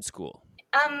Yeah. in Zoom school.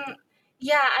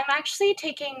 Yeah, I'm actually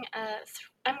taking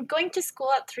I'm going to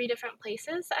school at 3 different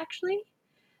places actually.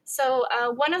 So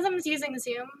one of them is using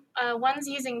Zoom, one's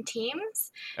using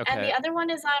Teams, and Okay. the other one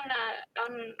is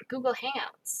on Google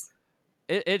Hangouts.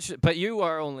 But you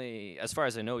are only, as far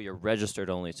as I know, you're registered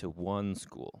only to one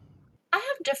school. I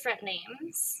have different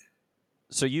names.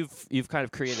 So you've kind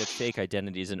of created fake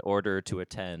identities in order to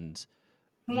attend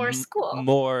More school.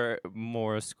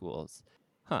 more schools.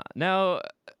 Huh. Now,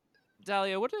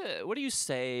 Dahlia, what do you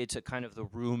say to kind of the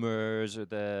rumors or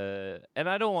and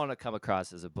I don't want to come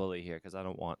across as a bully here because I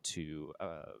don't want to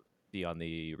be on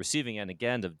the receiving end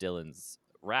again of Dylan's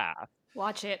wrath.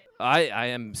 Watch it.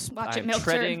 I'm Watch it, I'm milk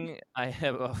treading. I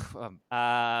am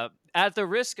at the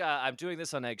risk. I'm doing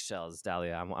this on eggshells,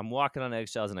 Dahlia. I'm walking on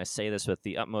eggshells, and I say this with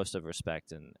the utmost of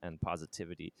respect and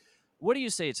positivity. What do you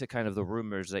say to kind of the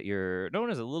rumors that you're known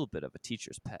as a little bit of a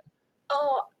teacher's pet?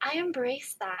 Oh, I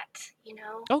embrace that,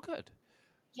 Oh, good.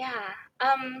 Yeah.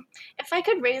 If I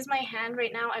could raise my hand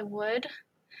right now, I would.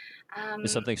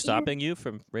 Is something stopping you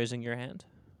from raising your hand?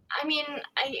 I mean,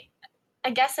 I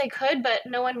guess I could, but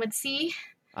no one would see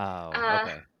Oh,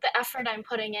 okay. the effort I'm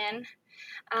putting in.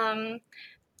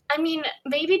 I mean,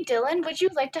 maybe Dylan, would you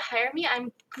like to hire me?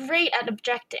 I'm great at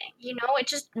objecting.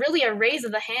 It's just really a raise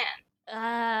of the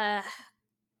hand.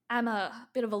 I'm a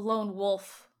bit of a lone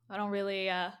wolf. I don't really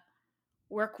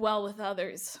work well with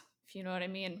others, if you know what I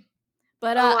mean.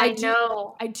 But I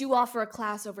know. I do offer a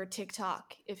class over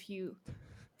TikTok if you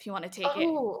if you want to take it.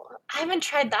 Oh, I haven't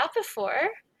tried that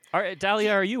before. All right,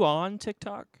 Dahlia, are you on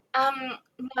TikTok?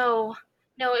 No.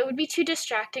 No, it would be too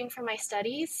distracting for my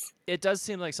studies. It does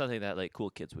seem like something that like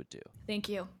cool kids would do. Thank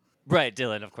you. Right,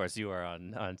 Dylan. Of course, you are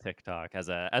on TikTok as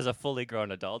a fully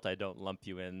grown adult. I don't lump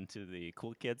you into the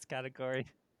cool kids category,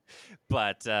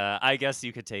 but I guess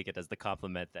you could take it as the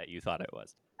compliment that you thought it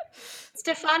was.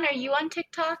 Stefan, are you on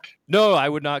TikTok? No, I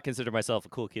would not consider myself a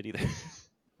cool kid either.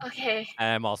 Okay.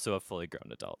 I'm also a fully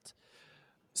grown adult.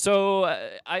 So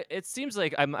it seems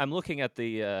like I'm looking at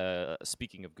the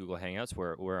speaking of Google Hangouts,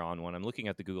 we're on one. I'm looking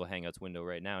at the Google Hangouts window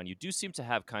right now, and you do seem to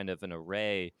have kind of an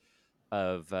array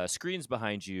of screens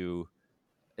behind you.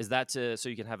 Is that so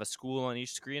you can have a school on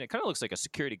each screen? It kind of looks like a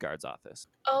security guard's office.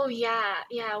 Oh yeah.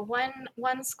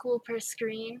 One school per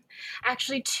screen.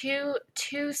 Actually,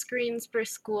 two screens per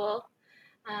school.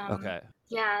 Okay.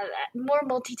 Yeah, more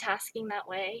multitasking that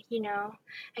way.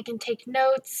 I can take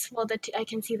notes while I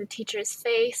can see the teacher's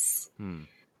face.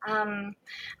 I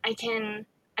can.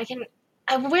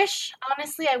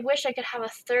 Honestly, I wish I could have a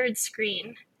third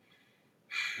screen.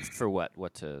 For what?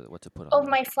 What to put on? Oh, there?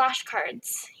 my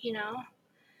flashcards.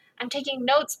 I'm taking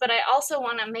notes, but I also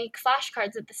want to make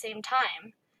flashcards at the same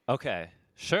time. Okay,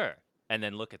 sure. And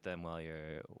then look at them while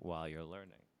you're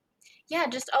learning. Yeah,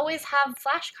 just always have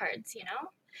flashcards.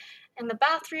 In the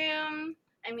bathroom.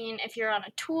 I mean, if you're on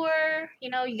a tour,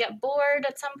 you get bored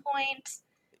at some point.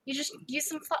 You just use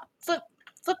some flip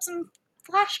some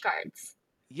flashcards.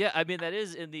 Yeah, I mean that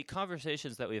is in the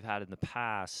conversations that we've had in the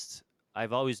past.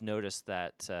 I've always noticed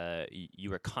that you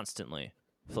were constantly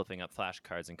flipping up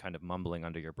flashcards and kind of mumbling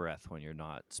under your breath when you're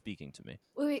not speaking to me.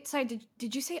 Wait, sorry,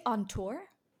 did you say on tour?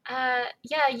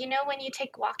 Yeah, when you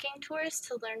take walking tours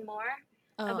to learn more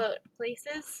about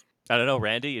places. I don't know,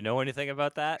 Randy, you know anything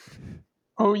about that?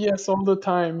 Oh yes, all the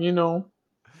time.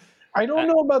 I don't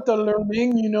know about the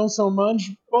learning, so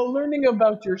much. Well, learning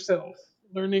about yourself,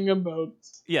 learning about.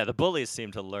 Yeah, the bullies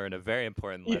seem to learn a very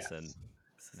important lesson.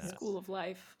 Yes. School of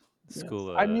life.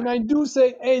 School. I mean, I do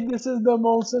say, hey, this is the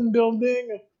Molson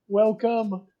building.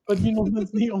 Welcome. But,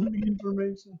 that's the only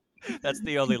information. That's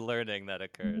the only learning that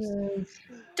occurs. Yes.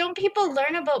 Don't people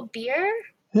learn about beer?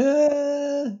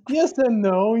 Yes and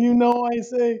no. I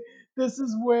say, this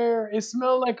is where it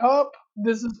smells like hop.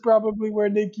 This is probably where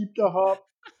they keep the hop.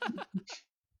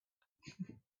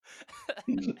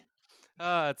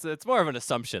 It's more of an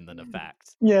assumption than a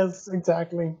fact. Yes,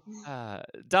 exactly.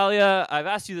 Dahlia, I've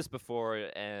asked you this before,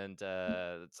 and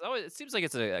it seems like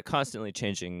it's a constantly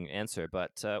changing answer,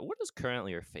 but what is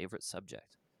currently your favorite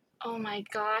subject? Oh my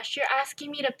gosh, you're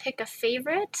asking me to pick a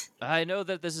favorite? I know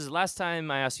that this is the last time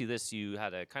I asked you this, you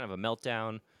had a kind of a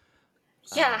meltdown.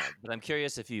 Yeah. But I'm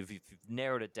curious if you've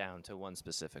narrowed it down to one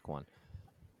specific one.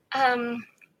 Can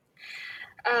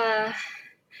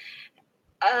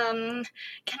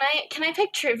I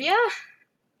pick trivia?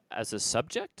 As a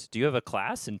subject? Do you have a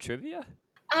class in trivia?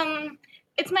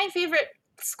 It's my favorite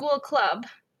school club.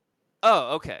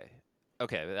 Oh, okay.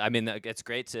 Okay. I mean, it's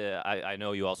great to. I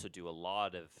know you also do a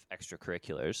lot of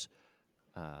extracurriculars.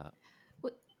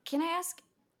 Can I ask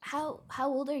how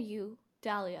old are you,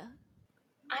 Dahlia?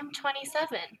 I'm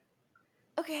 27.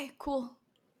 Okay, cool.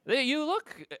 You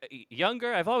look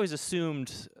younger. I've always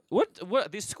assumed what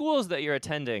these schools that you're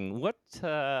attending. What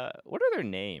are their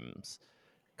names?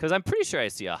 Because I'm pretty sure I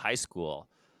see a high school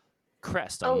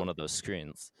crest on one of those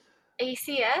screens.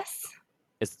 ACS?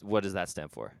 What does that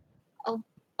stand for?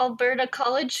 Alberta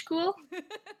College School.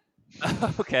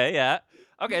 Okay, yeah.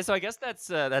 Okay, so I guess that's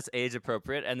age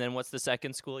appropriate. And then what's the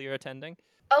second school you're attending?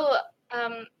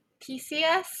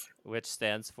 PCS. Which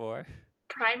stands for?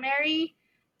 Primary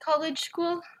College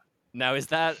School. Now, is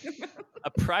that a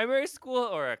primary school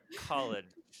or a college?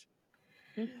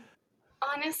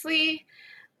 Honestly,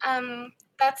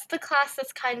 that's the class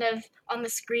that's kind of on the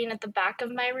screen at the back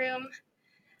of my room.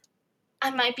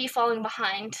 I might be falling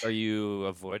behind. Are you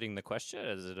avoiding the question?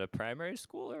 Is it a primary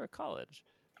school or a college?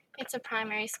 It's a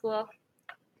primary school.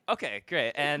 Okay,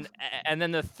 great. And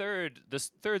then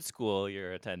this third school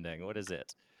you're attending, what is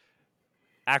it?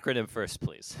 Acronym first,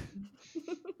 please.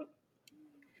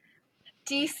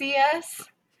 DCS.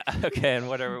 Okay, and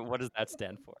what does that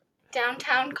stand for?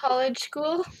 Downtown College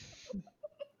School.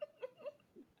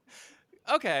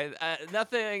 Okay,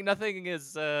 nothing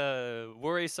is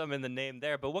worrisome in the name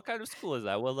there, but what kind of school is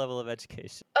that? What level of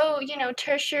education? Oh,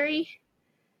 tertiary.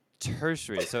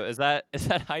 Tertiary. So is that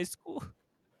high school?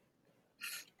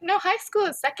 No, high school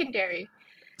is secondary.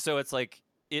 So it's like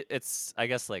it's I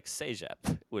guess like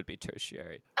CEGEP would be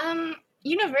tertiary.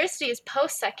 University is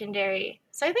post-secondary.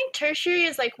 So I think tertiary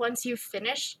is like once you've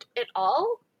finished it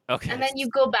all. Okay. And then you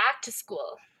go back to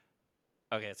school.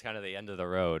 Okay, it's kind of the end of the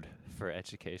road for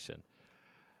education.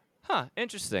 Huh,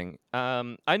 interesting.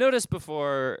 I noticed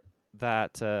before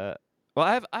that.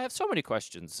 Well, I have so many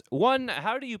questions. One,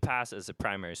 how do you pass as a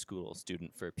primary school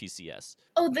student for PCS?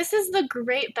 Oh, this is the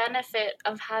great benefit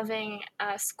of having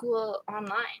school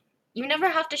online. You never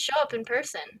have to show up in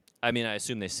person. I mean, I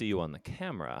assume they see you on the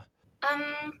camera.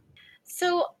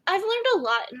 So I've learned a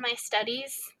lot in my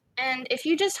studies, and if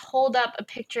you just hold up a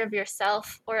picture of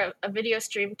yourself or a video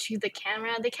stream to the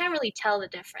camera, they can't really tell the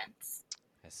difference.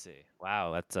 I see.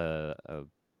 Wow, that's a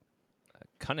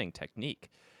cunning technique.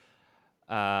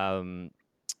 My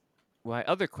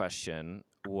other question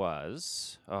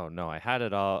was, oh no, I had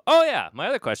it all. Oh yeah, my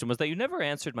other question was that you never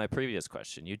answered my previous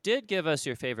question. You did give us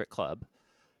your favorite club,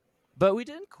 but we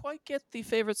didn't quite get the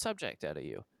favorite subject out of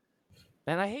you.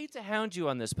 And I hate to hound you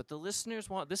on this, but the listeners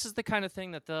want. This is the kind of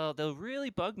thing that they'll really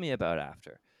bug me about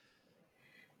after.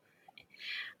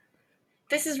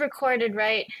 This is recorded,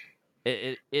 right?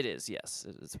 It is, yes.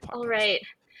 It's a podcast. All right.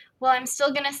 Well, I'm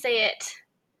still gonna say it.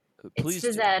 Please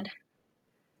It's do. phys ed.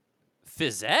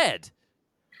 Phys ed?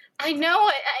 I know.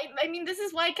 I mean, this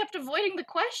is why I kept avoiding the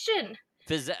question.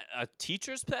 Phys ed? A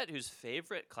teacher's pet whose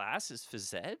favorite class is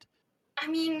phys ed? I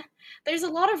mean, there's a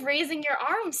lot of raising your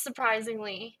arms,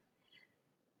 surprisingly.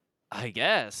 I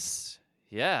guess.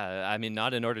 Yeah, I mean,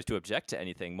 not in order to object to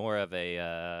anything, more of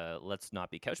a let's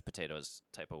not be couch potatoes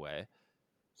type of way.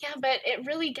 Yeah, but it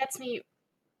really gets me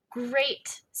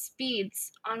great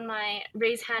speeds on my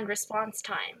raise hand response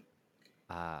time.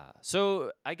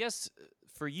 So I guess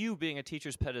for you, being a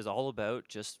teacher's pet is all about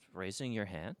just raising your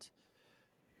hand?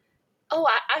 Oh,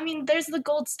 I mean, there's the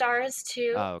gold stars,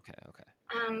 too. Oh, okay.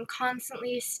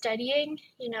 Constantly studying,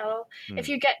 If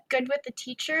Hmm. you get good with the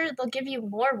teacher, they'll give you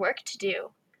more work to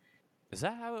do. Is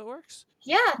that how it works?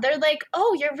 Yeah, they're like,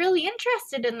 oh, you're really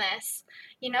interested in this.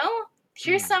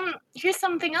 Here's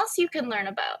something else you can learn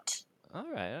about. All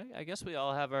right. I guess we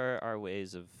all have our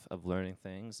ways of learning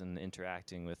things and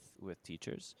interacting with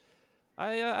teachers.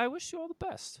 I wish you all the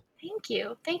best.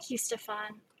 Thank you,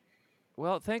 Stefan.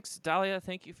 Well, thanks, Dahlia.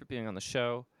 Thank you for being on the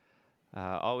show.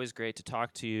 Always great to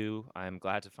talk to you. I'm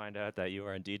glad to find out that you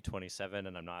are indeed 27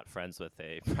 and I'm not friends with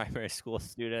a primary school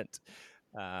student.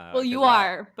 Well, you 'cause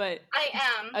are, but I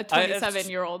am. a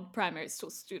 27-year-old primary school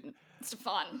student.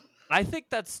 Stefan. I think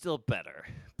that's still better,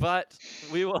 but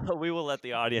we will let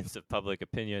the audience of public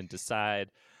opinion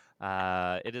decide.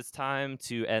 It is time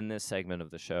to end this segment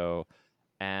of the show.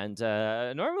 And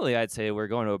normally I'd say we're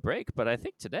going to a break, but I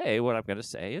think today what I'm going to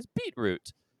say is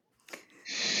beetroot.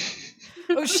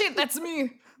 Oh shit, that's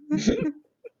me.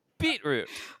 Beetroot.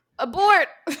 Abort.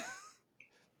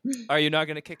 Are you not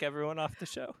going to kick everyone off the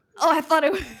show? Oh, I thought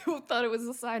it was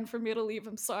a sign for me to leave.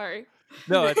 I'm sorry.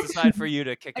 No, it's a sign for you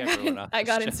to kick everyone off. I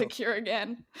got the show. insecure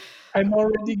again. I'm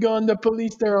already gone. The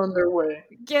police, they're on their way.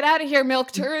 Get out of here,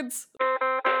 milk turds.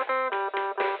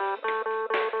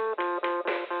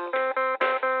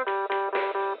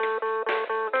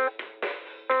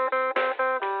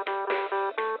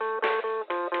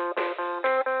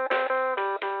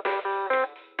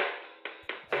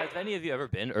 Have any of you ever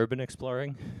been urban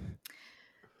exploring?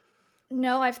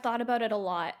 No, I've thought about it a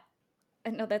lot. I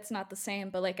know that's not the same,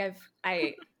 but like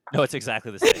I No, it's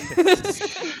exactly the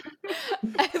same.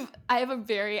 I have a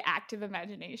very active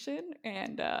imagination,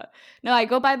 and no, I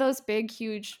go by those big,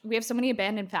 huge. We have so many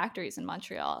abandoned factories in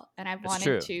Montreal, and I've It's wanted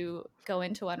true. to go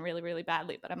into one really, really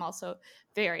badly, but I'm also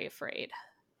very afraid.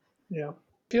 Yeah.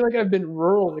 I feel like I've been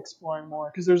rural exploring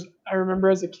more because I remember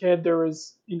as a kid there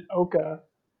was in Oka,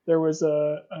 there was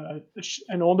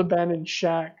an old abandoned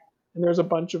shack and there was a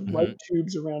bunch of light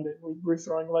tubes around it. We were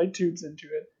throwing light tubes into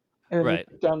it and Right.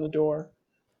 we took down the door.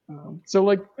 So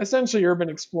like essentially urban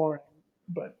exploring,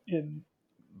 but in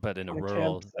But in a On a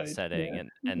rural campsite, setting,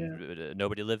 yeah, and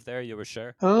nobody lived there. You were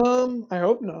sure? I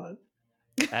hope not.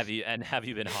 Have you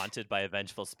been haunted by a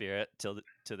vengeful spirit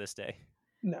to this day?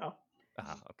 No.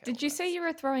 Ah, okay. Did you say you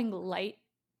were throwing light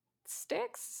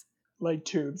sticks, Light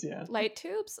tubes, yeah. light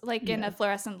tubes, like in Yeah. a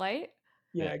fluorescent light?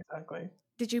 Yeah, Yeah. exactly.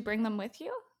 Did you bring them with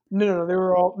you? No,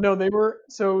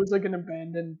 so it was like an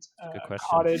abandoned Good question.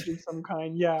 cottage of some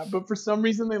kind. Yeah, but for some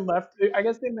reason they left. I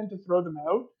guess they meant to throw them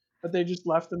out, but they just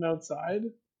left them outside.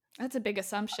 That's a big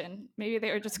assumption. Maybe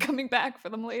they were just coming back for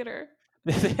them later.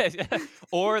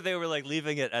 Or they were like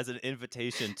leaving it as an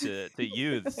invitation to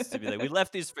youths to be like, "We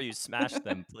left these for you. Smash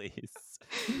them, please."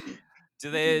 Do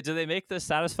they make the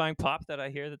satisfying pop that I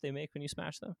hear that they make when you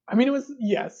smash them? I mean, it was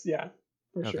yes, yeah,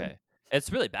 for sure. Okay.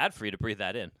 It's really bad for you to breathe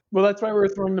that in. Well, that's why we were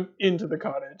throwing them into the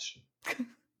cottage.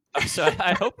 So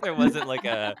I hope there wasn't like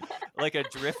a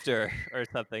drifter or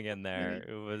something in there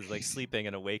who was like sleeping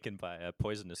and awakened by a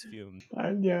poisonous fume.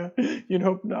 Yeah, you'd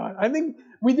hope not. I think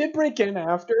we did break in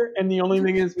after, and the only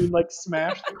thing is we like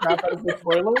smashed the crap out of the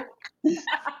toilet.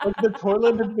 Like the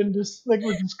toilet had been just like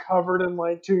was just covered in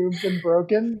like tubes and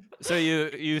broken. So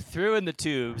you threw in the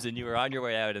tubes and you were on your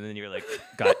way out, and then you were like,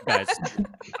 guys,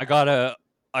 I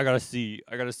gotta see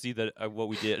that what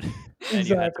we did, and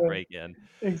you had to Exactly. break in.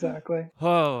 Exactly.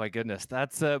 Oh my goodness,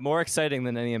 that's more exciting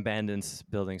than any abandoned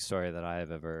building story that I have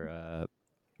ever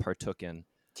partook in.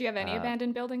 Do you have any Uh,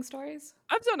 abandoned building stories?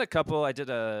 I've done a couple. I did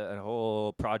a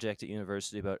whole project at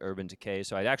university about urban decay.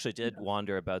 So I actually did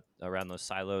wander around those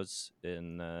silos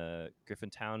in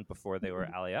Griffintown before they were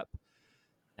alley up,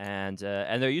 and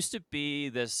there used to be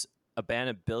this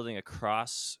abandoned building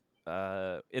across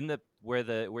in the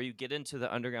where you get into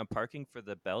the underground parking for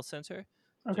the Bell Center.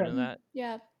 Do Okay. you know that?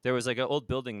 Yeah. There was like an old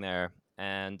building there,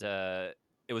 and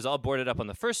it was all boarded up on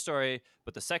the first story,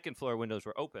 but the second floor windows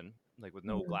were open, like with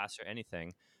no glass or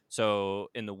anything. So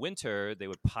in the winter, they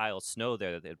would pile snow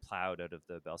there that they had plowed out of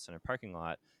the Bell Center parking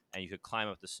lot, and you could climb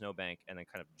up the snowbank and then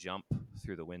kind of jump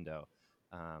through the window.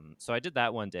 So I did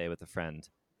that one day with a friend,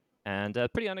 and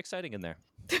pretty unexciting in there.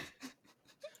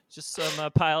 Just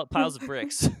some piles of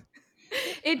bricks.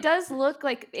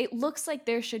 It looks like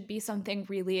there should be something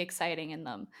really exciting in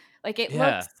them. Like it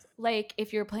Yeah. looks like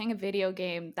if you're playing a video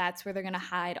game, that's where they're gonna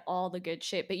hide all the good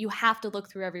shit. But you have to look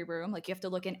through every room. Like you have to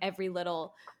look in every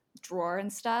little drawer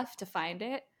and stuff to find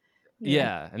it.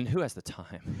 Yeah, and who has the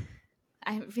time?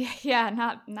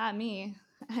 Not me.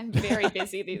 I'm very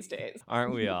busy these days.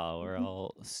 Aren't we all? We're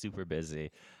all super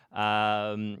busy.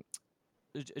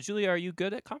 Julia, are you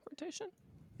good at confrontation?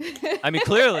 I mean,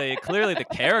 clearly the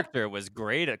character was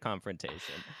great at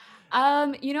confrontation.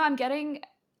 I'm getting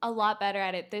a lot better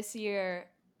at it this year.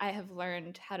 I have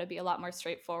learned how to be a lot more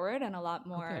straightforward and a lot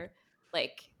more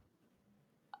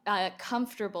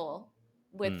comfortable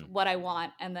with what I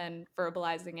want and then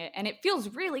verbalizing it, and it feels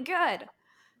really good.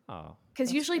 Oh,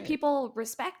 because usually great. people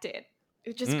respect it.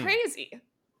 It's just crazy.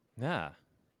 Yeah,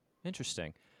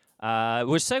 interesting.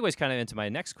 Which segues kind of into my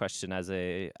next question. As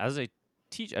a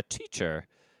teacher,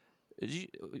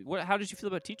 how did you feel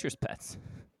about teachers' pets?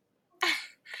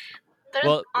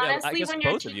 Well, honestly, I guess when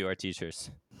you're both of you are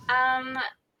teachers. On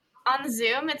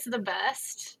Zoom, it's the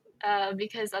best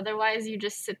because otherwise you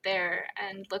just sit there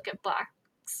and look at black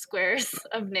squares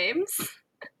of names.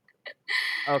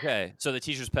 Okay, so the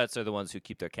teachers' pets are the ones who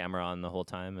keep their camera on the whole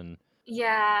time, and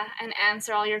yeah, and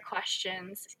answer all your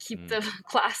questions, keep the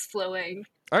class flowing.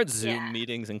 aren't Zoom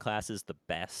meetings and classes the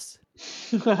best?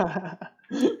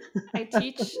 I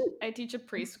teach a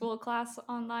preschool class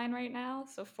online right now,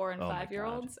 so 4 and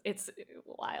 5-year-olds. It's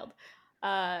wild.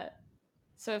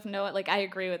 So if no, like I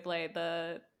agree with Lay,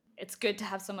 it's good to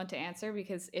have someone to answer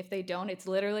because if they don't, it's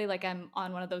literally like I'm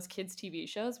on one of those kids TV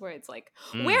shows where it's like,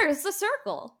 where is the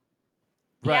circle?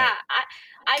 Right. Yeah,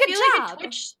 I Good feel job. like a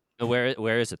Twitch.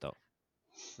 Where is it though?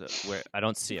 Where I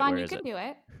don't see it. Vaughn, Where you is can it? do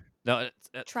it. No.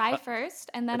 Try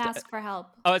first and then ask for help.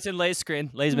 Oh, it's in Lay's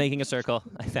screen. Lay's making a circle.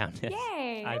 I found it.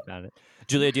 Yay! I found it.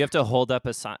 Julia, do you have to hold up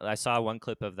a sign? I saw one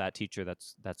clip of that teacher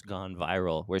that's gone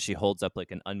viral where she holds up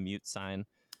like an unmute sign.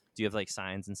 Do you have like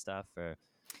signs and stuff, or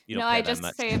you don't? No, care I that just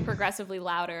much? say it progressively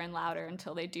louder and louder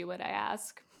until they do what I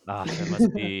ask. Ah, that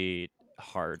must be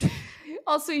hard.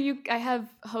 Also, I have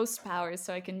host powers,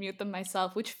 so I can mute them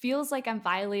myself, which feels like I'm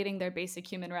violating their basic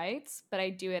human rights, but I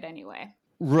do it anyway.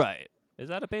 Right. Is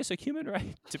that a basic human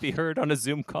right to be heard on a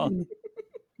Zoom call?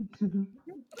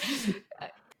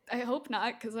 I hope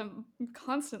not, because I'm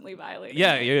constantly violating.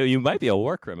 Yeah, it. you might be a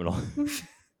war criminal.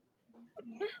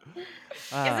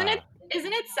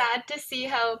 Isn't it sad to see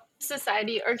how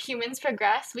society or humans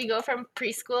progress? We go from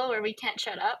preschool where we can't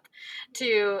shut up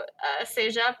to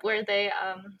Cégep where they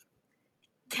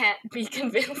can't be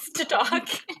convinced to talk.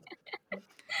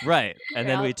 Right. And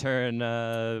then Yeah. we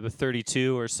turn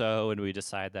 32 or so and we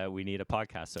decide that we need a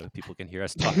podcast so people can hear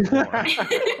us talk more.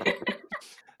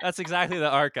 That's exactly the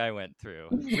arc I went through.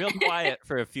 Real quiet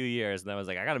for a few years. And then I was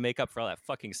like, I got to make up for all that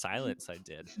fucking silence I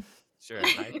did. Sure, in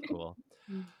high school.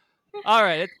 All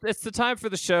right. It's the time for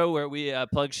the show where we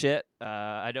plug shit.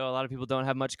 I know a lot of people don't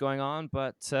have much going on,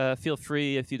 but feel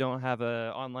free if you don't have an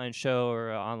online show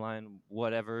or online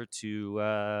whatever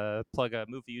to plug a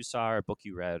movie you saw or a book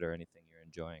you read or anything you're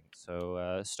enjoying.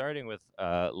 So starting with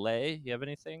Lay, you have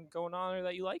anything going on or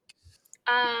that you like?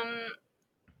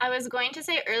 I was going to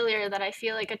say earlier that I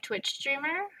feel like a Twitch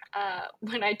streamer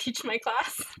when I teach my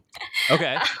class.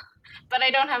 Okay. But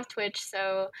I don't have Twitch,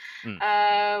 so what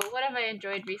have I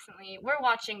enjoyed recently? We're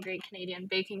watching Great Canadian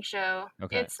Baking Show.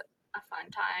 Okay. a fun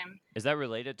time. Is that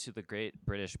related to the Great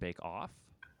British Bake Off?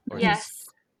 Or is Yes, this,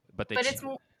 but but it's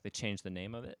they changed the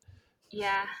name of it?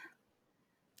 yeah,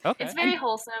 Okay. it's very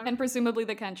wholesome. And presumably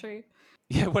the country.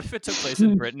 Yeah, what if it took place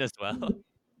in Britain as well?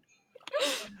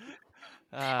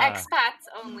 Expats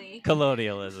only.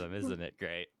 Colonialism, isn't it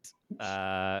great?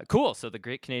 Cool. So the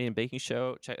Great Canadian Baking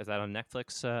Show, is that on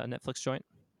Netflix? A Netflix joint?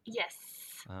 Yes.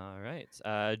 All right.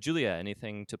 Julia,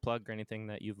 anything to plug or anything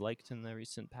that you've liked in the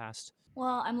recent past?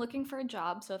 Well, I'm looking for a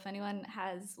job, so if anyone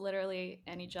has literally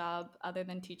any job other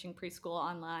than teaching preschool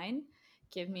online,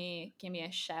 give me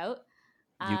a shout.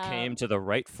 You came to the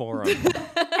right forum.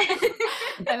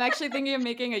 I'm actually thinking of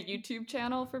making a YouTube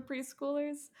channel for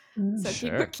preschoolers, so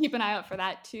Sure. keep an eye out for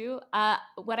that too.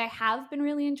 What I have been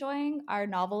really enjoying are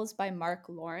novels by Mark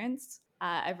Lawrence.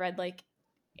 I've read like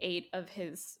 8 of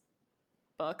his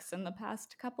books in the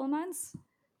past couple of months.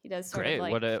 He does sort Great. of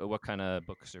like What kind of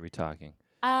books are we talking?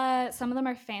 some of them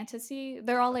are fantasy.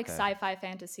 They're all like Okay. sci-fi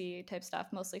fantasy type stuff,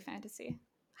 mostly fantasy.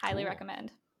 Highly Cool.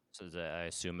 recommend. So I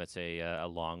assume it's a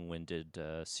long-winded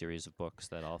series of books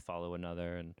that all follow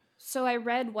another. And So I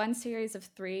read one series of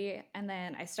 3, and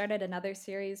then I started another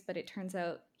series, but it turns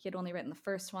out he had only written the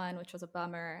first one, which was a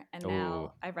bummer. And Ooh.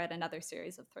 now I read another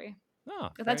series of 3. Oh,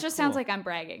 But that very just sounds cool. like I'm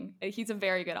bragging. He's a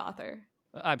very good author.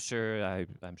 I'm sure.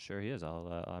 I'm sure he is.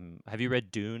 Have you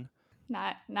read Dune?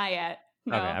 Not yet.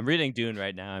 No. Okay, I'm reading Dune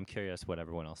right now. I'm curious what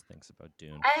everyone else thinks about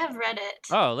Dune. I have read it.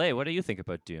 Oh, Lei, what do you think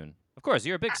about Dune? Of course,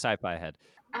 you're a big sci-fi head.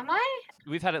 Am I?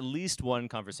 We've had at least one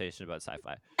conversation about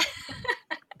sci-fi.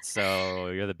 So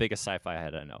you're the biggest sci-fi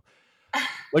head I know.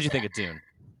 What'd you think of Dune?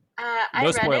 I No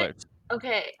read spoilers. it.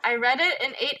 Okay, I read it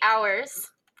in 8 hours.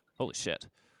 Holy shit.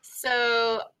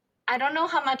 So I don't know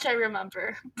how much I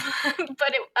remember,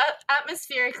 but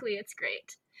atmospherically it's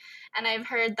great. And I've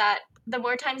heard that the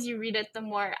more times you read it, the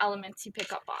more elements you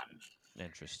pick up on.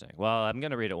 Interesting. Well, I'm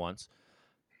gonna read it once,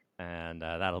 and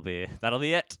that'll be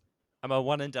it. I'm a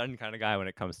one and done kind of guy when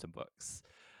it comes to books,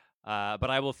 but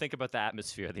I will think about the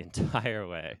atmosphere the entire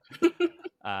way.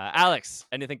 Alex,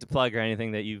 anything to plug or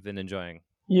anything that you've been enjoying?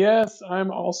 Yes,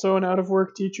 I'm also an out of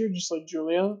work teacher, just like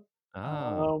Julia.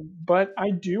 Oh, But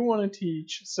I do want to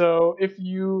teach. So if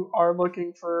you are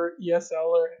looking for ESL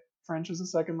or French as a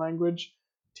second language,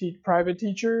 private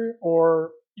teacher,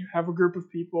 or you have a group of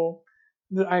people,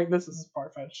 this is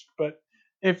far-fetched, but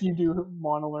if you do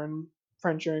want to learn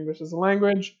French or English as a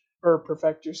language or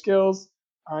perfect your skills,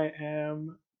 I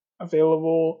am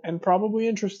available and probably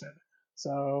interested.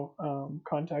 So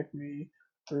contact me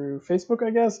through Facebook, I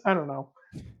guess. I don't know.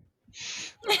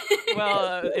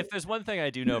 well, if there's one thing I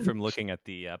do know from looking at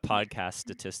the podcast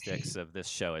statistics of this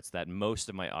show, it's that most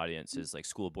of my audience is like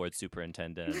school board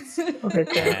superintendents Okay,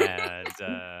 cool. and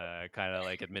kind of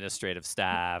like administrative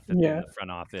staff and Yeah. in the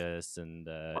front office and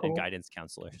Cool. guidance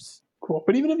counselors. Cool.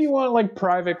 But even if you want like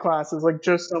private classes, like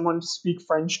just someone to speak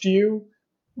French to you,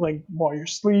 like while you're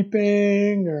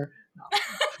sleeping, or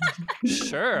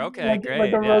Sure. Okay. like, Great.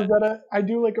 like a yeah. Rosetta. I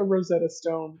do like a Rosetta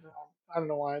Stone. I don't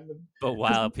know why. But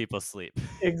while people sleep.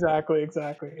 Exactly. It's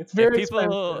very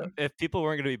expensive. If people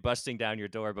weren't going to be busting down your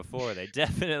door before, they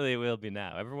definitely will be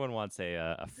now. Everyone wants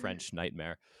a French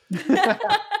nightmare.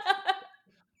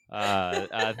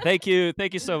 Thank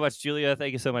you so much, Julia.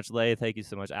 Thank you so much, Lei. Thank you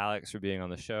so much, Alex, for being on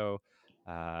the show.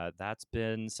 That's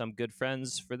been some good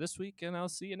friends for this week, and I'll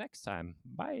see you next time.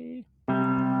 Bye.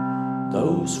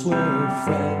 Those were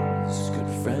friends,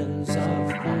 good friends of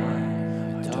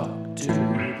mine. I talked to